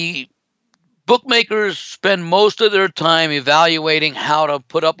 The bookmakers spend most of their time evaluating how to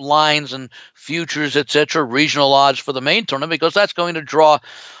put up lines and futures, etc., regional odds for the main tournament, because that's going to draw,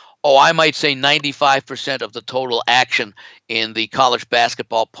 I might say 95% of the total action in the college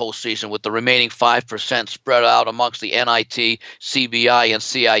basketball postseason, with the remaining 5% spread out amongst the NIT, CBI, and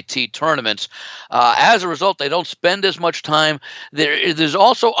CIT tournaments. As a result, they don't spend as much time. There's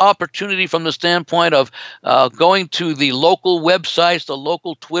also opportunity from the standpoint of going to the local websites, the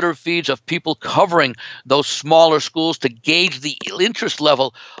local Twitter feeds of people covering those smaller schools to gauge the interest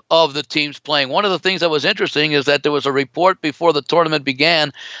level of the teams playing. One of the things that was interesting is that there was a report before the tournament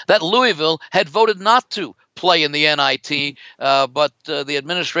began that Louisville had voted not to play in the NIT, but the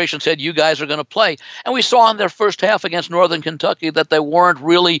administration said, you guys are going to play. And we saw in their first half against Northern Kentucky that they weren't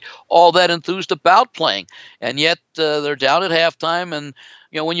really all that enthused about playing. And yet they're down at halftime, and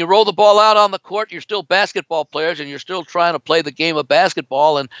when you roll the ball out on the court, you're still basketball players, and you're still trying to play the game of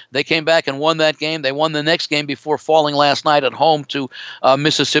basketball. And they came back and won that game. They won the next game before falling last night at home to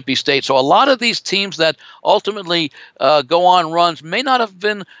Mississippi State. So a lot of these teams that ultimately go on runs may not have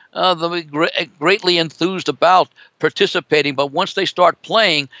been greatly enthused about participating, but once they start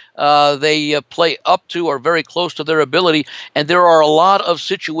playing, they play up to or very close to their ability. And there are a lot of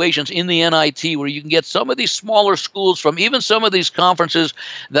situations in the NIT where you can get some of these smaller schools from even some of these conferences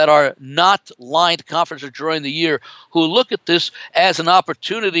that are not lined conferences during the year who look at this as an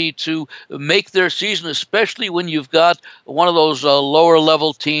opportunity to make their season, especially when you've got one of those lower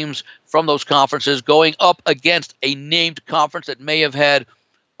level teams from those conferences going up against a named conference that may have had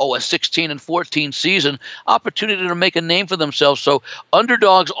a 16 and 14 season, opportunity to make a name for themselves. So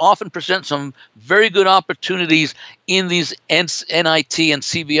underdogs often present some very good opportunities in these NIT and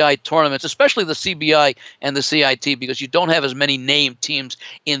CBI tournaments, especially the CBI and the CIT, because you don't have as many named teams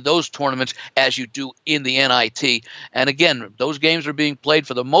in those tournaments as you do in the NIT. And again, those games are being played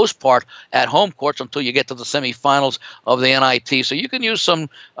for the most part at home courts until you get to the semifinals of the NIT. So you can use some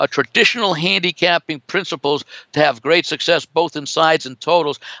traditional handicapping principles to have great success both in sides and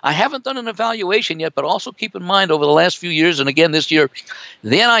totals. I haven't done an evaluation yet, but also keep in mind over the last few years, and again this year,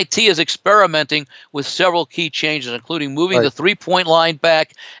 the NIT is experimenting with several key changes, including moving the three-point line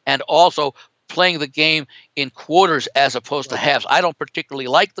back and also playing the game in quarters as opposed to halves. I don't particularly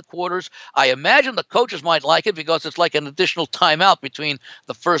like the quarters. I imagine the coaches might like it because it's like an additional timeout between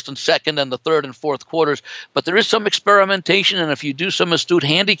the first and second and the third and fourth quarters. But there is some experimentation, and if you do some astute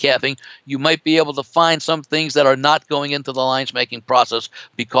handicapping, you might be able to find some things that are not going into the lines-making process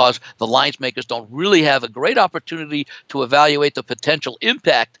because the lines makers don't really have a great opportunity to evaluate the potential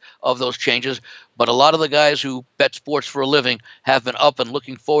impact of those changes. But a lot of the guys who bet sports for a living have been up and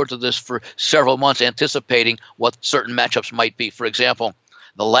looking forward to this for several months, anticipating what certain matchups might be. For example,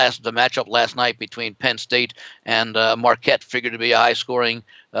 the matchup last night between Penn State and Marquette figured to be a high-scoring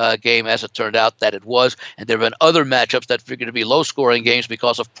game, as it turned out that it was. And there have been other matchups that figured to be low-scoring games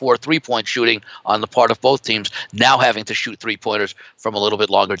because of poor three-point shooting on the part of both teams, now having to shoot three-pointers from a little bit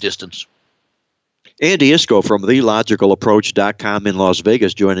longer distance. Andy Iskoe from TheLogicalApproach.com in Las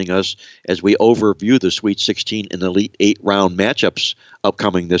Vegas joining us as we overview the Sweet 16 and Elite 8 round matchups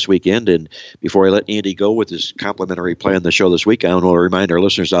upcoming this weekend. And before I let Andy go with his complimentary play on the show this week, I want to remind our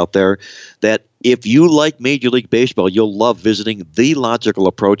listeners out there that if you like Major League Baseball, you'll love visiting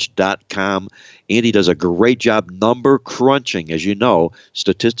TheLogicalApproach.com. Andy does a great job number crunching. As you know,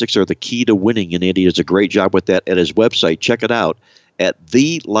 statistics are the key to winning, and Andy does a great job with that at his website. Check it out at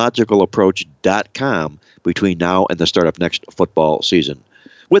TheLogicalApproach.com between now and the start of next football season.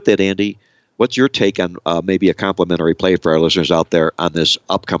 With that, Andy, what's your take on maybe a complimentary play for our listeners out there on this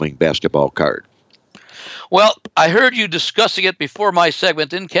upcoming basketball card? Well, I heard you discussing it before my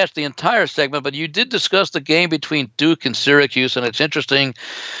segment. Didn't catch the entire segment, but you did discuss the game between Duke and Syracuse, and it's interesting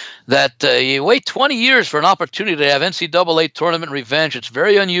that you wait 20 years for an opportunity to have NCAA tournament revenge. It's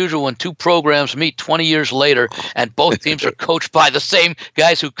very unusual when two programs meet 20 years later and both teams are coached by the same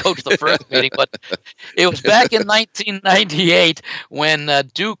guys who coached the first meeting. But it was back in 1998 when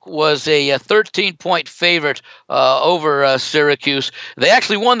Duke was a 13-point favorite over Syracuse. They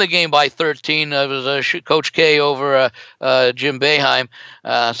actually won the game by 13. It was Coach K over Jim Boeheim.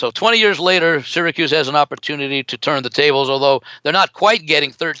 So 20 years later, Syracuse has an opportunity to turn the tables, although they're not quite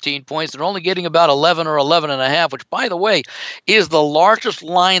getting 13 points. They're only getting about 11 or 11 and a half, which, by the way, is the largest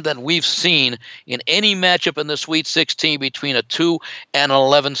line that we've seen in any matchup in the Sweet 16 between a 2 and an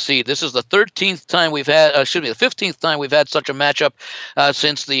 11 seed. This is the 15th time we've had such a matchup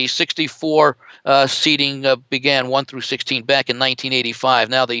since the 64 seeding began 1 through 16 back in 1985.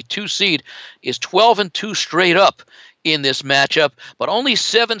 Now the 2 seed is 12-2 straight up in this matchup, but only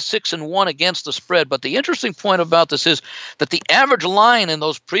 7-6-1 against the spread. But the interesting point about this is that the average line in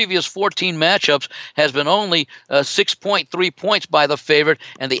those previous 14 matchups has been only 6.3 points by the favorite,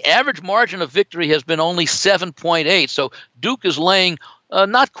 and the average margin of victory has been only 7.8. So Duke is laying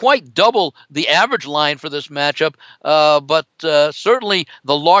not quite double the average line for this matchup, but certainly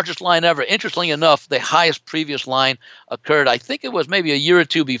the largest line ever. Interestingly enough, the highest previous line occurred, I think it was maybe a year or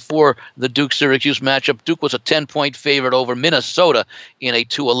two before the Duke-Syracuse matchup. Duke was a 10-point favorite over Minnesota in a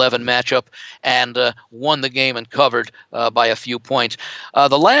 2-11 matchup and won the game and covered by a few points.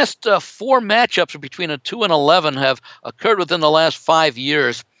 The last 4 matchups between a 2 and 11 have occurred within the last 5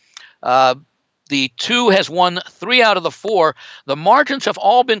 years. The 2 has won 3 out of the 4. The margins have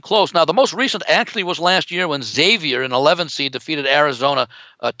all been close. Now, the most recent actually was last year when Xavier, an 11 seed, defeated Arizona,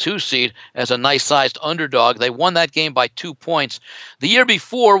 a 2 seed, as a nice-sized underdog. They won that game by 2 points. The year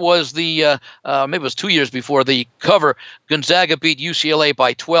before was maybe it was 2 years before, the cover. Gonzaga beat UCLA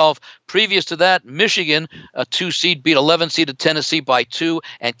by 12. Previous to that, Michigan, a 2 seed, beat 11 seeded Tennessee by 2,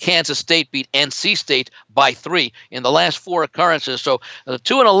 and Kansas State beat NC State by 3 in the last 4 occurrences. So the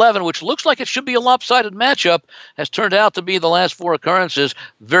 2 and 11, which looks like it should be a lopsided matchup, has turned out to be the last 4 occurrences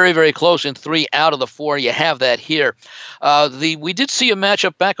very, very close in 3 out of the 4. You have that here. We did see a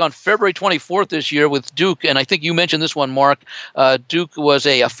matchup back on February 24th this year with Duke, and I think you mentioned this one, Mark. Duke was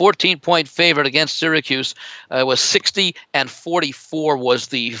a 14-point favorite against Syracuse. It was 60-44 was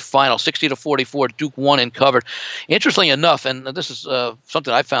the final. 60-44, Duke won and covered. Interestingly enough, and this is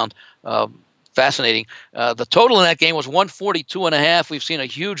something I found fascinating, the total in that game was 142.5. We've seen a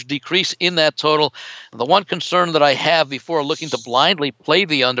huge decrease in that total. The one concern that I have before looking to blindly play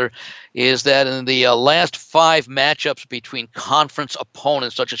the under is that in the last 5 matchups between conference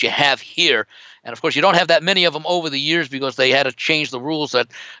opponents, such as you have here, and of course you don't have that many of them over the years because they had to change the rules that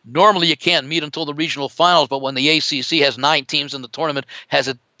normally you can't meet until the regional finals, but when the ACC has 9 teams in the tournament, has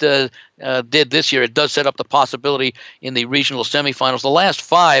it did this year, it does set up the possibility in the regional semifinals. The last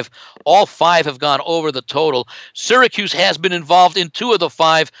 5, all 5 have gone over the total. Syracuse has been involved in 2 of the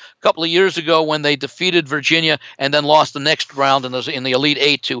 5 a couple of years ago when they defeated Virginia and then lost the next round in the Elite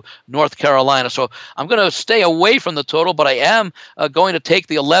 8 to North Carolina. So I'm going to stay away from the total, but I am going to take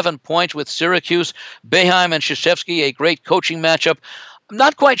the 11 points with Syracuse. Boeheim and Krzyzewski, a great coaching matchup. I'm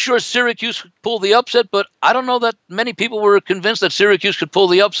not quite sure Syracuse could pull the upset, but I don't know that many people were convinced that Syracuse could pull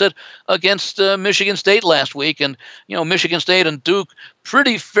the upset against Michigan State last week. And, Michigan State and Duke,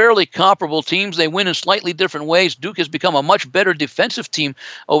 pretty fairly comparable teams. They win in slightly different ways. Duke has become a much better defensive team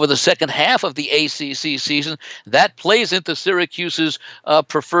over the second half of the ACC season. That plays into Syracuse's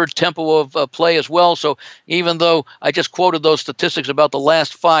preferred tempo of play as well. So even though I just quoted those statistics about the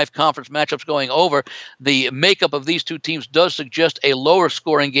last 5 conference matchups going over, the makeup of these 2 teams does suggest a lower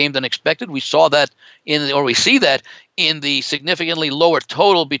scoring game than expected. We see that in the significantly lower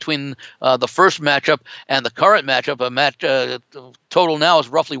total between the first matchup and the current matchup. Total now is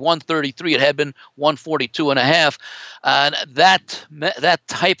roughly 133. It had been 142.5. And that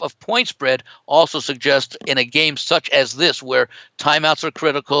type of point spread also suggests in a game such as this, where timeouts are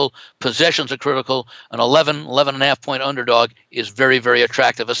critical, possessions are critical, an 11.5 point underdog is very, very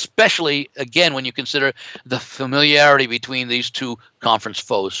attractive, especially, again, when you consider the familiarity between these 2 conference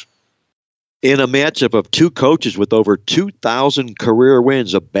foes. In a matchup of 2 coaches with over 2,000 career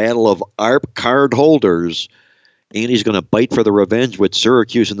wins, a battle of ARP card holders, Andy's going to bite for the revenge with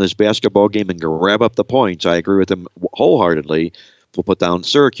Syracuse in this basketball game and grab up the points. I agree with him wholeheartedly. We'll put down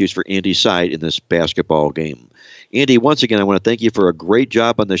Syracuse for Andy's side in this basketball game. Andy, once again, I want to thank you for a great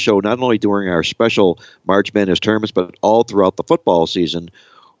job on the show, not only during our special March Madness tournaments, but all throughout the football season.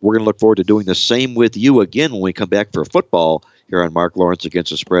 We're going to look forward to doing the same with you again when we come back for football here on Mark Lawrence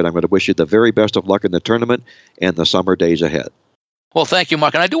Against the Spread. I'm going to wish you the very best of luck in the tournament and the summer days ahead. Well, thank you,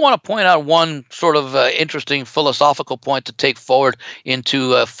 Mark. And I do want to point out one sort of interesting philosophical point to take forward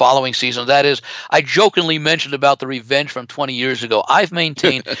into following season. That is, I jokingly mentioned about the revenge from 20 years ago. I've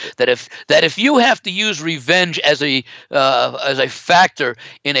maintained that if you have to use revenge as a factor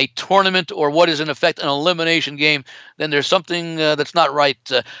in a tournament or what is in effect an elimination game, then there's something that's not right.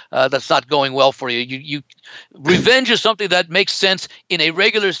 That's not going well for you. Revenge is something that makes sense in a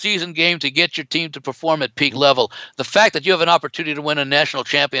regular season game to get your team to perform at peak level. The fact that you have an opportunity to win a national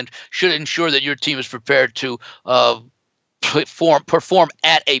champion should ensure that your team is prepared to perform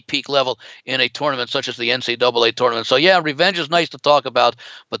at a peak level in a tournament such as the NCAA tournament. So yeah, revenge is nice to talk about,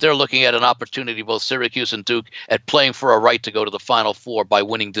 but they're looking at an opportunity, both Syracuse and Duke, at playing for a right to go to the Final Four by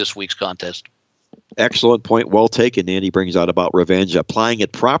winning this week's contest. Excellent point. Well taken. Andy brings out about revenge, applying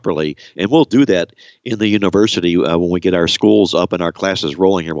it properly. And we'll do that in the university when we get our schools up and our classes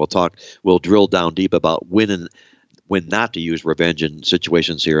rolling here. We'll drill down deep about when not to use revenge in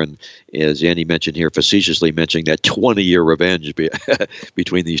situations here. And as Andy mentioned here, facetiously mentioning that 20-year revenge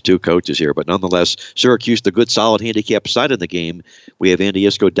between these 2 coaches here. But nonetheless, Syracuse, the good, solid handicap side of the game. We have Andy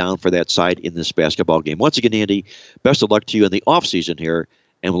Iskoe down for that side in this basketball game. Once again, Andy, best of luck to you in the offseason here.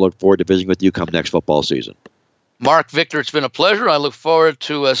 And we'll look forward to visiting with you come next football season. Mark, Victor, it's been a pleasure. I look forward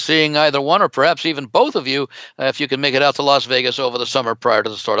to seeing either one or perhaps even both of you if you can make it out to Las Vegas over the summer prior to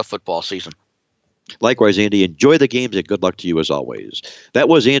the start of football season. Likewise, Andy, enjoy the games and good luck to you as always. That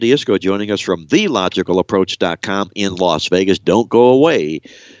was Andy Iskoe joining us from TheLogicalApproach.com in Las Vegas. Don't go away.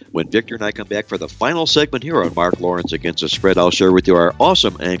 When Victor and I come back for the final segment here on Mark Lawrence Against the Spread, I'll share with you our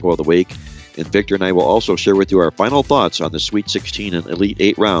awesome Angle of the Week. And Victor and I will also share with you our final thoughts on the Sweet 16 and Elite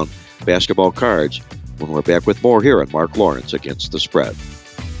 8 round basketball cards when we're back with more here on Mark Lawrence Against the Spread.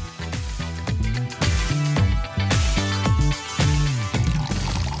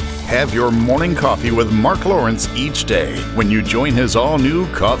 Have your morning coffee with Mark Lawrence each day when you join his all-new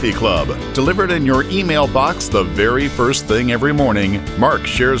Coffee Club. Delivered in your email box the very first thing every morning, Mark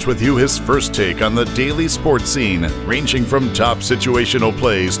shares with you his first take on the daily sports scene, ranging from top situational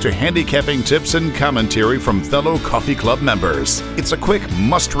plays to handicapping tips and commentary from fellow Coffee Club members. It's a quick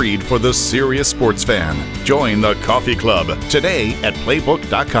must-read for the serious sports fan. Join the Coffee Club today at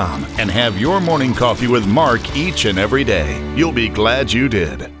Playbook.com and have your morning coffee with Mark each and every day. You'll be glad you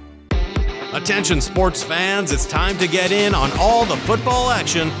did. Attention sports fans, it's time to get in on all the football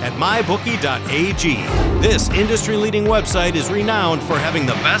action at mybookie.ag. This industry-leading website is renowned for having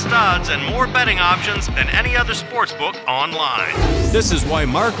the best odds and more betting options than any other sportsbook online. This is why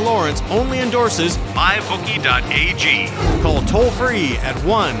Mark Lawrence only endorses mybookie.ag. Call toll-free at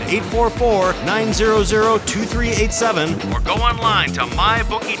 1-844-900-2387 or go online to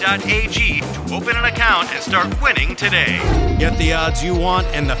mybookie.ag to open an account and start winning today. Get the odds you want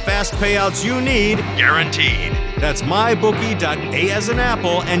and the fast payouts you need, guaranteed. That's mybookie.a as in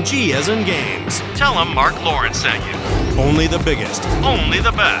apple and G as in games. Tell them Mark Lawrence sent you. Only the biggest, only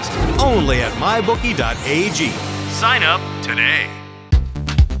the best, only at mybookie.ag. Sign up today.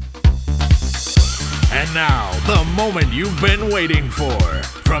 And now, the moment you've been waiting for.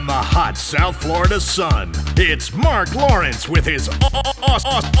 From the hot South Florida sun, it's Mark Lawrence with his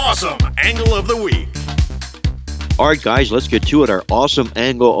awesome angle of the week. All right, guys, let's get to it. Our awesome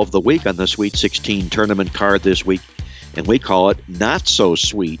angle of the week on the Sweet 16 tournament card this week, and we call it Not So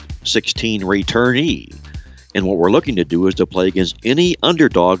Sweet 16 Returnee. And what we're looking to do is to play against any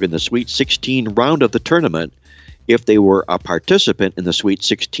underdog in the Sweet 16 round of the tournament if they were a participant in the Sweet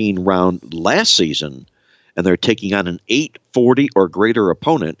 16 round last season and they're taking on an 8-40 or greater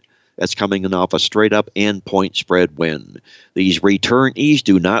opponent that's coming in off a straight-up and point spread win. These returnees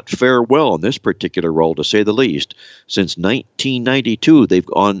do not fare well in this particular role, to say the least. Since 1992, they've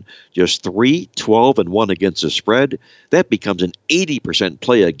gone just 3-12-1 against the spread. That becomes an 80%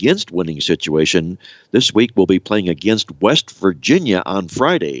 play against winning situation. This week we'll be playing against West Virginia on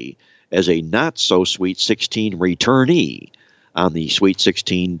Friday as a not-so-Sweet 16 returnee on the Sweet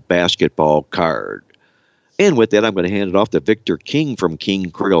 16 basketball card. And with that, I'm going to hand it off to Victor King from King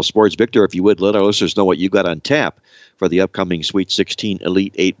Creole Sports. Victor, if you would, let our listeners know what you got on tap for the upcoming Sweet 16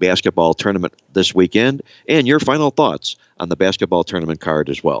 Elite 8 basketball tournament this weekend, and your final thoughts on the basketball tournament card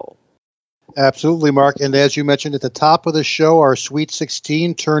as well. Absolutely, Mark. And as you mentioned at the top of the show, our Sweet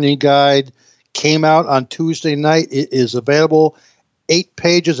 16 tourney guide came out on Tuesday night. It is available. 8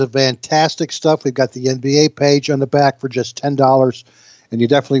 pages of fantastic stuff. We've got the NBA page on the back for just $10. And you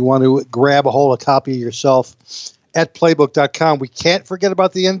definitely want to grab a hold of a copy yourself at playbook.com. We can't forget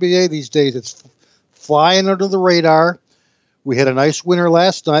about the NBA these days. It's flying under the radar. We had a nice winner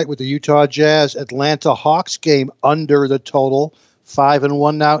last night with the Utah Jazz Atlanta Hawks game under the total.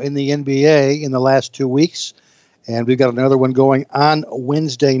 5-1 now in the NBA in the last 2 weeks. And we've got another one going on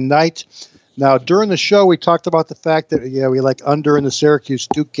Wednesday night. Now, during the show, we talked about the fact that, we like under in the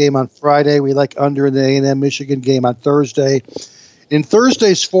Syracuse-Duke game on Friday. We like under in the A&M Michigan game on Thursday. In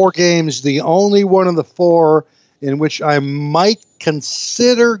Thursday's 4 games, the only one of the 4 in which I might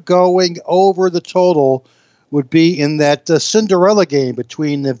consider going over the total would be in that Cinderella game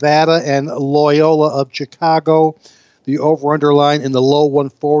between Nevada and Loyola of Chicago. The over-under line in the low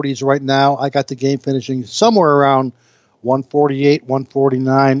 140s right now. I got the game finishing somewhere around 148,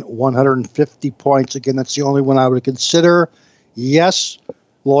 149, 150 points. Again, that's the only one I would consider. Yes,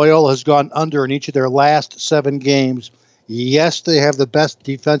 Loyola has gone under in each of their last 7 games. Yes, they have the best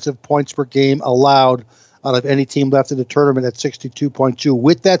defensive points per game allowed out of any team left in the tournament at 62.2.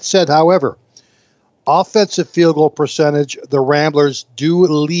 With that said, however, offensive field goal percentage, the Ramblers do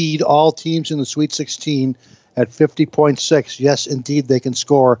lead all teams in the Sweet 16 at 50.6. Yes, indeed, they can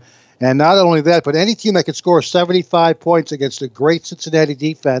score. And not only that, but any team that can score 75 points against a great Cincinnati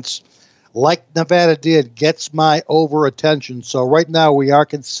defense, like Nevada did, gets my over attention. So right now we are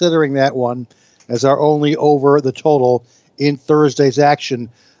considering that one as our only over the total in Thursday's action.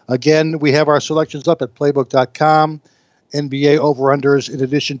 Again, we have our selections up at playbook.com. NBA over-unders in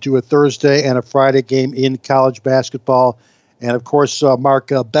addition to a Thursday and a Friday game in college basketball. And, of course, Mark,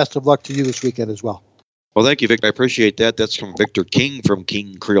 best of luck to you this weekend as well. Well, thank you, Vic. I appreciate that. That's from Victor King from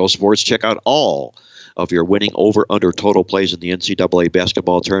King Creole Sports. Check out all of your winning over-under total plays in the NCAA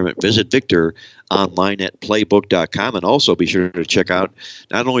basketball tournament. Visit Victor online at playbook.com, and also be sure to check out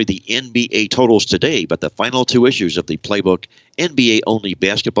not only the NBA totals today, but the final 2 issues of the Playbook NBA-only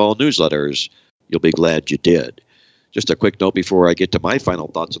basketball newsletters. You'll be glad you did. Just a quick note before I get to my final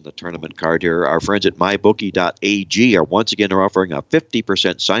thoughts on the tournament card here. Our friends at mybookie.ag are once again offering a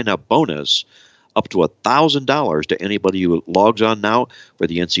 50% sign-up bonus up to $1,000 to anybody who logs on now for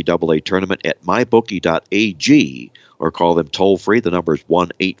the NCAA tournament at mybookie.ag, or call them toll-free. The number is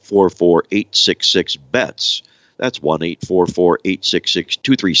 1-844-866-BETS. That's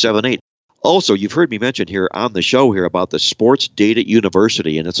 1-844-866-2378. Also, you've heard me mention here on the show here about the Sports Data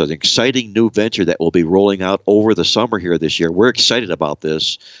University, and it's an exciting new venture that will be rolling out over the summer here this year. We're excited about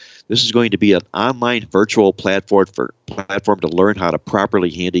this. This is going to be an online virtual platform to learn how to properly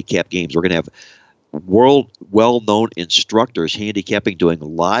handicap games. We're going to have world well-known instructors handicapping, doing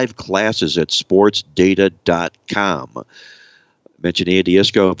live classes at sportsdata.com. Mentioned Andy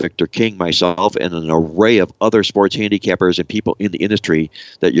Iskoe, Victor King, myself, and an array of other sports handicappers and people in the industry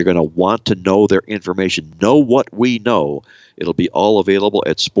that you're going to want to know their information. Know what we know. It'll be all available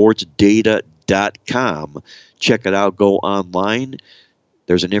at sportsdata.com. Check it out. Go online.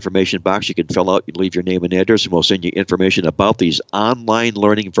 There's an information box you can fill out. You leave your name and address, and we'll send you information about these online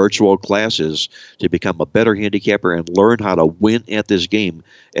learning virtual classes to become a better handicapper and learn how to win at this game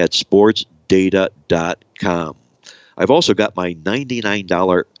at sportsdata.com. I've also got my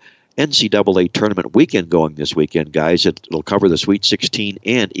 $99 NCAA tournament weekend going this weekend, guys. It'll cover the Sweet 16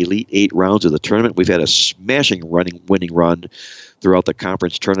 and Elite 8 rounds of the tournament. We've had a smashing winning run throughout the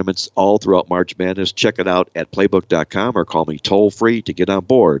conference tournaments all throughout March Madness. Check it out at playbook.com or call me toll-free to get on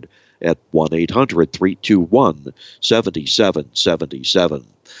board at 1-800-321-7777.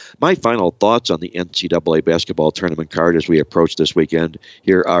 My final thoughts on the NCAA basketball tournament card as we approach this weekend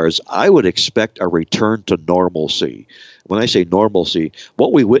here are, as I would expect a return to normalcy. When I say normalcy,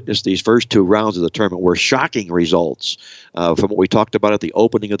 what we witnessed these first two rounds of the tournament were shocking results from what we talked about at the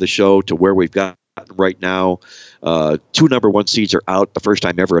opening of the show to where we've gotten right now. Two number one seeds are out. The first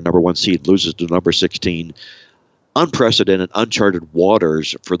time ever a number one seed loses to number 16. Unprecedented, uncharted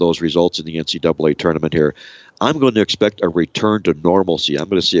waters for those results in the NCAA tournament here. I'm going to expect a return to normalcy. I'm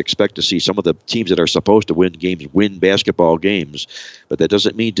going to expect to see some of the teams that are supposed to win games win basketball games, but that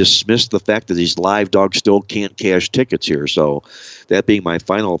doesn't mean dismiss the fact that these live dogs still can't cash tickets here. So that being my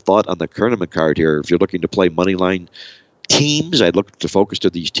final thought on the tournament card here, if you're looking to play moneyline teams, I'd look to focus to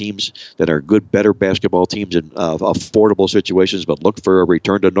these teams that are good, better basketball teams in affordable situations, but look for a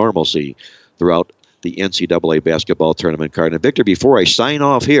return to normalcy throughout the NCAA basketball tournament card. And Victor, before I sign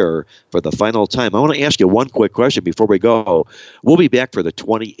off here for the final time, I want to ask you one quick question before we go. We'll be back for the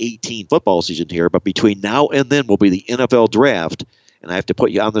 2018 football season here, but between now and then will be the NFL draft, and I have to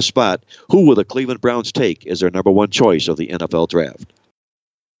put you on the spot. Who will the Cleveland Browns take as their number one choice of the NFL draft?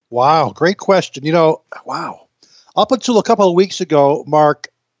 Wow, great question. Wow. Up until a couple of weeks ago, Mark,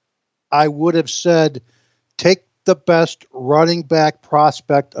 I would have said take the best running back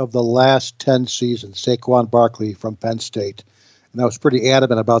prospect of the last 10 seasons, Saquon Barkley from Penn State. And I was pretty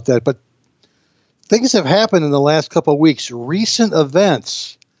adamant about that. But things have happened in the last couple of weeks. Recent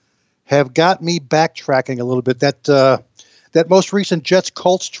events have got me backtracking a little bit. That most recent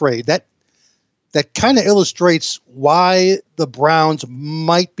Jets-Colts trade, that kind of illustrates why the Browns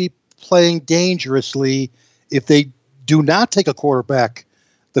might be playing dangerously if they do not take a quarterback,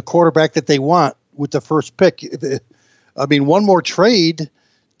 the quarterback that they want with the first pick. I mean, one more trade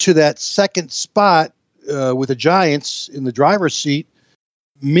to that second spot with the Giants in the driver's seat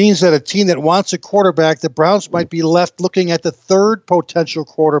means that a team that wants a quarterback, the Browns might be left looking at the third potential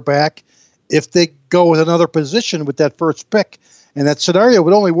quarterback if they go with another position with that first pick. And that scenario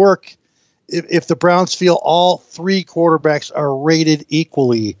would only work if the Browns feel all three quarterbacks are rated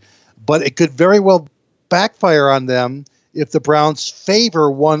equally. But it could very well backfire on them if the Browns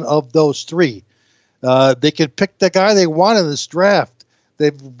favor one of those three. They could pick the guy they want in this draft.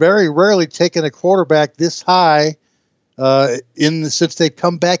 They've very rarely taken a quarterback this high since they've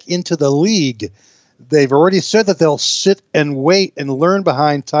come back into the league. They've already said that they'll sit and wait and learn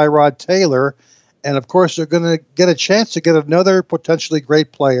behind Tyrod Taylor. And, of course, they're going to get a chance to get another potentially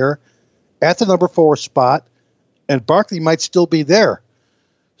great player at the number 4 spot, and Barkley might still be there.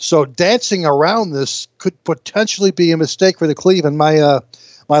 So dancing around this could potentially be a mistake for the Cleveland. My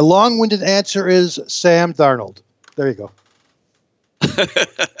long-winded answer is Sam Darnold. There you go.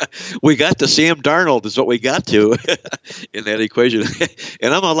 We got to Sam Darnold is what we got to in that equation.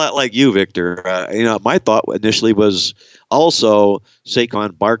 And I'm a lot like you, Victor. My thought initially was also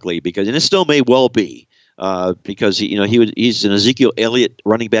Saquon Barkley, and it still may well be, because he's an Ezekiel Elliott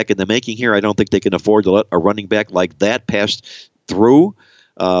running back in the making here. I don't think they can afford to let a running back like that pass through.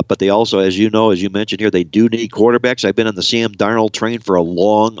 But they also, as you mentioned here, they do need quarterbacks. I've been on the Sam Darnold train for a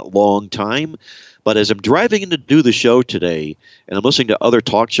long, long time. But as I'm driving in to do the show today, and I'm listening to other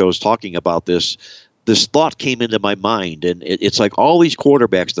talk shows talking about this thought came into my mind. And it's like all these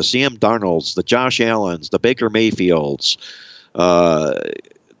quarterbacks, the Sam Darnolds, the Josh Allens, the Baker Mayfields, the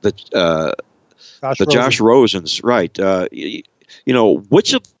Josh Rosens, right.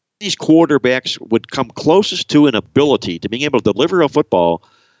 Which of these quarterbacks would come closest to an ability to being able to deliver a football,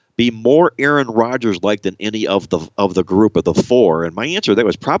 be more Aaron Rodgers-like than any of the group of the 4? And my answer there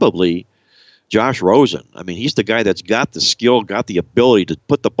was probably Josh Rosen. I mean, he's the guy that's got the skill, got the ability to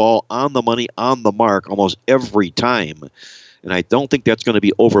put the ball on the money, on the mark almost every time. and I don't think that's going to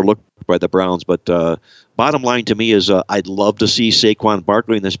be overlooked by the Browns. But bottom line to me is I'd love to see Saquon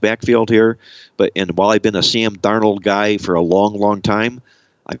Barkley in this backfield here. And while I've been a Sam Darnold guy for a long, long time,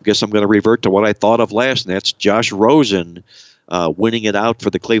 I guess I'm going to revert to what I thought of last, and that's Josh Rosen winning it out for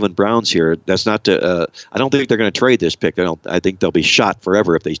the Cleveland Browns here. That's not to. I don't think they're going to trade this pick. I think they'll be shot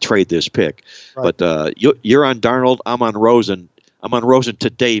forever if they trade this pick. Right. But you're on Darnold. I'm on Rosen. I'm on Rosen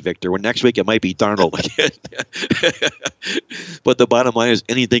today, Victor. When next week it might be Darnold again. But the bottom line is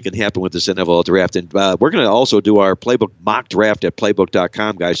anything can happen with this NFL draft. And we're going to also do our playbook mock draft at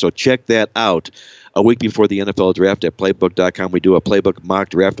playbook.com, guys. So check that out. A week before the NFL draft at playbook.com, we do a playbook mock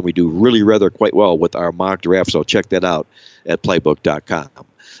draft, and we do really rather quite well with our mock draft. So check that out at playbook.com.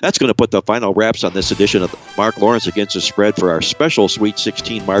 That's going to put the final wraps on this edition of Mark Lawrence Against the Spread for our special Sweet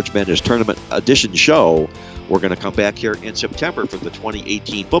 16 March Madness Tournament Edition show. We're going to come back here in September for the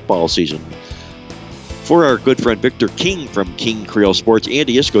 2018 football season. For our good friend Victor King from King Creole Sports,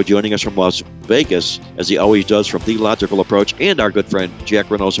 Andy Iskoe joining us from Las Vegas, as he always does from The Logical Approach, and our good friend Jack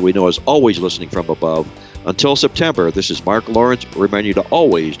Reynolds, who we know is always listening from above. Until September, this is Mark Lawrence reminding you to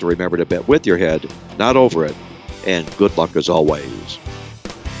always remember to bet with your head, not over it, and good luck as always.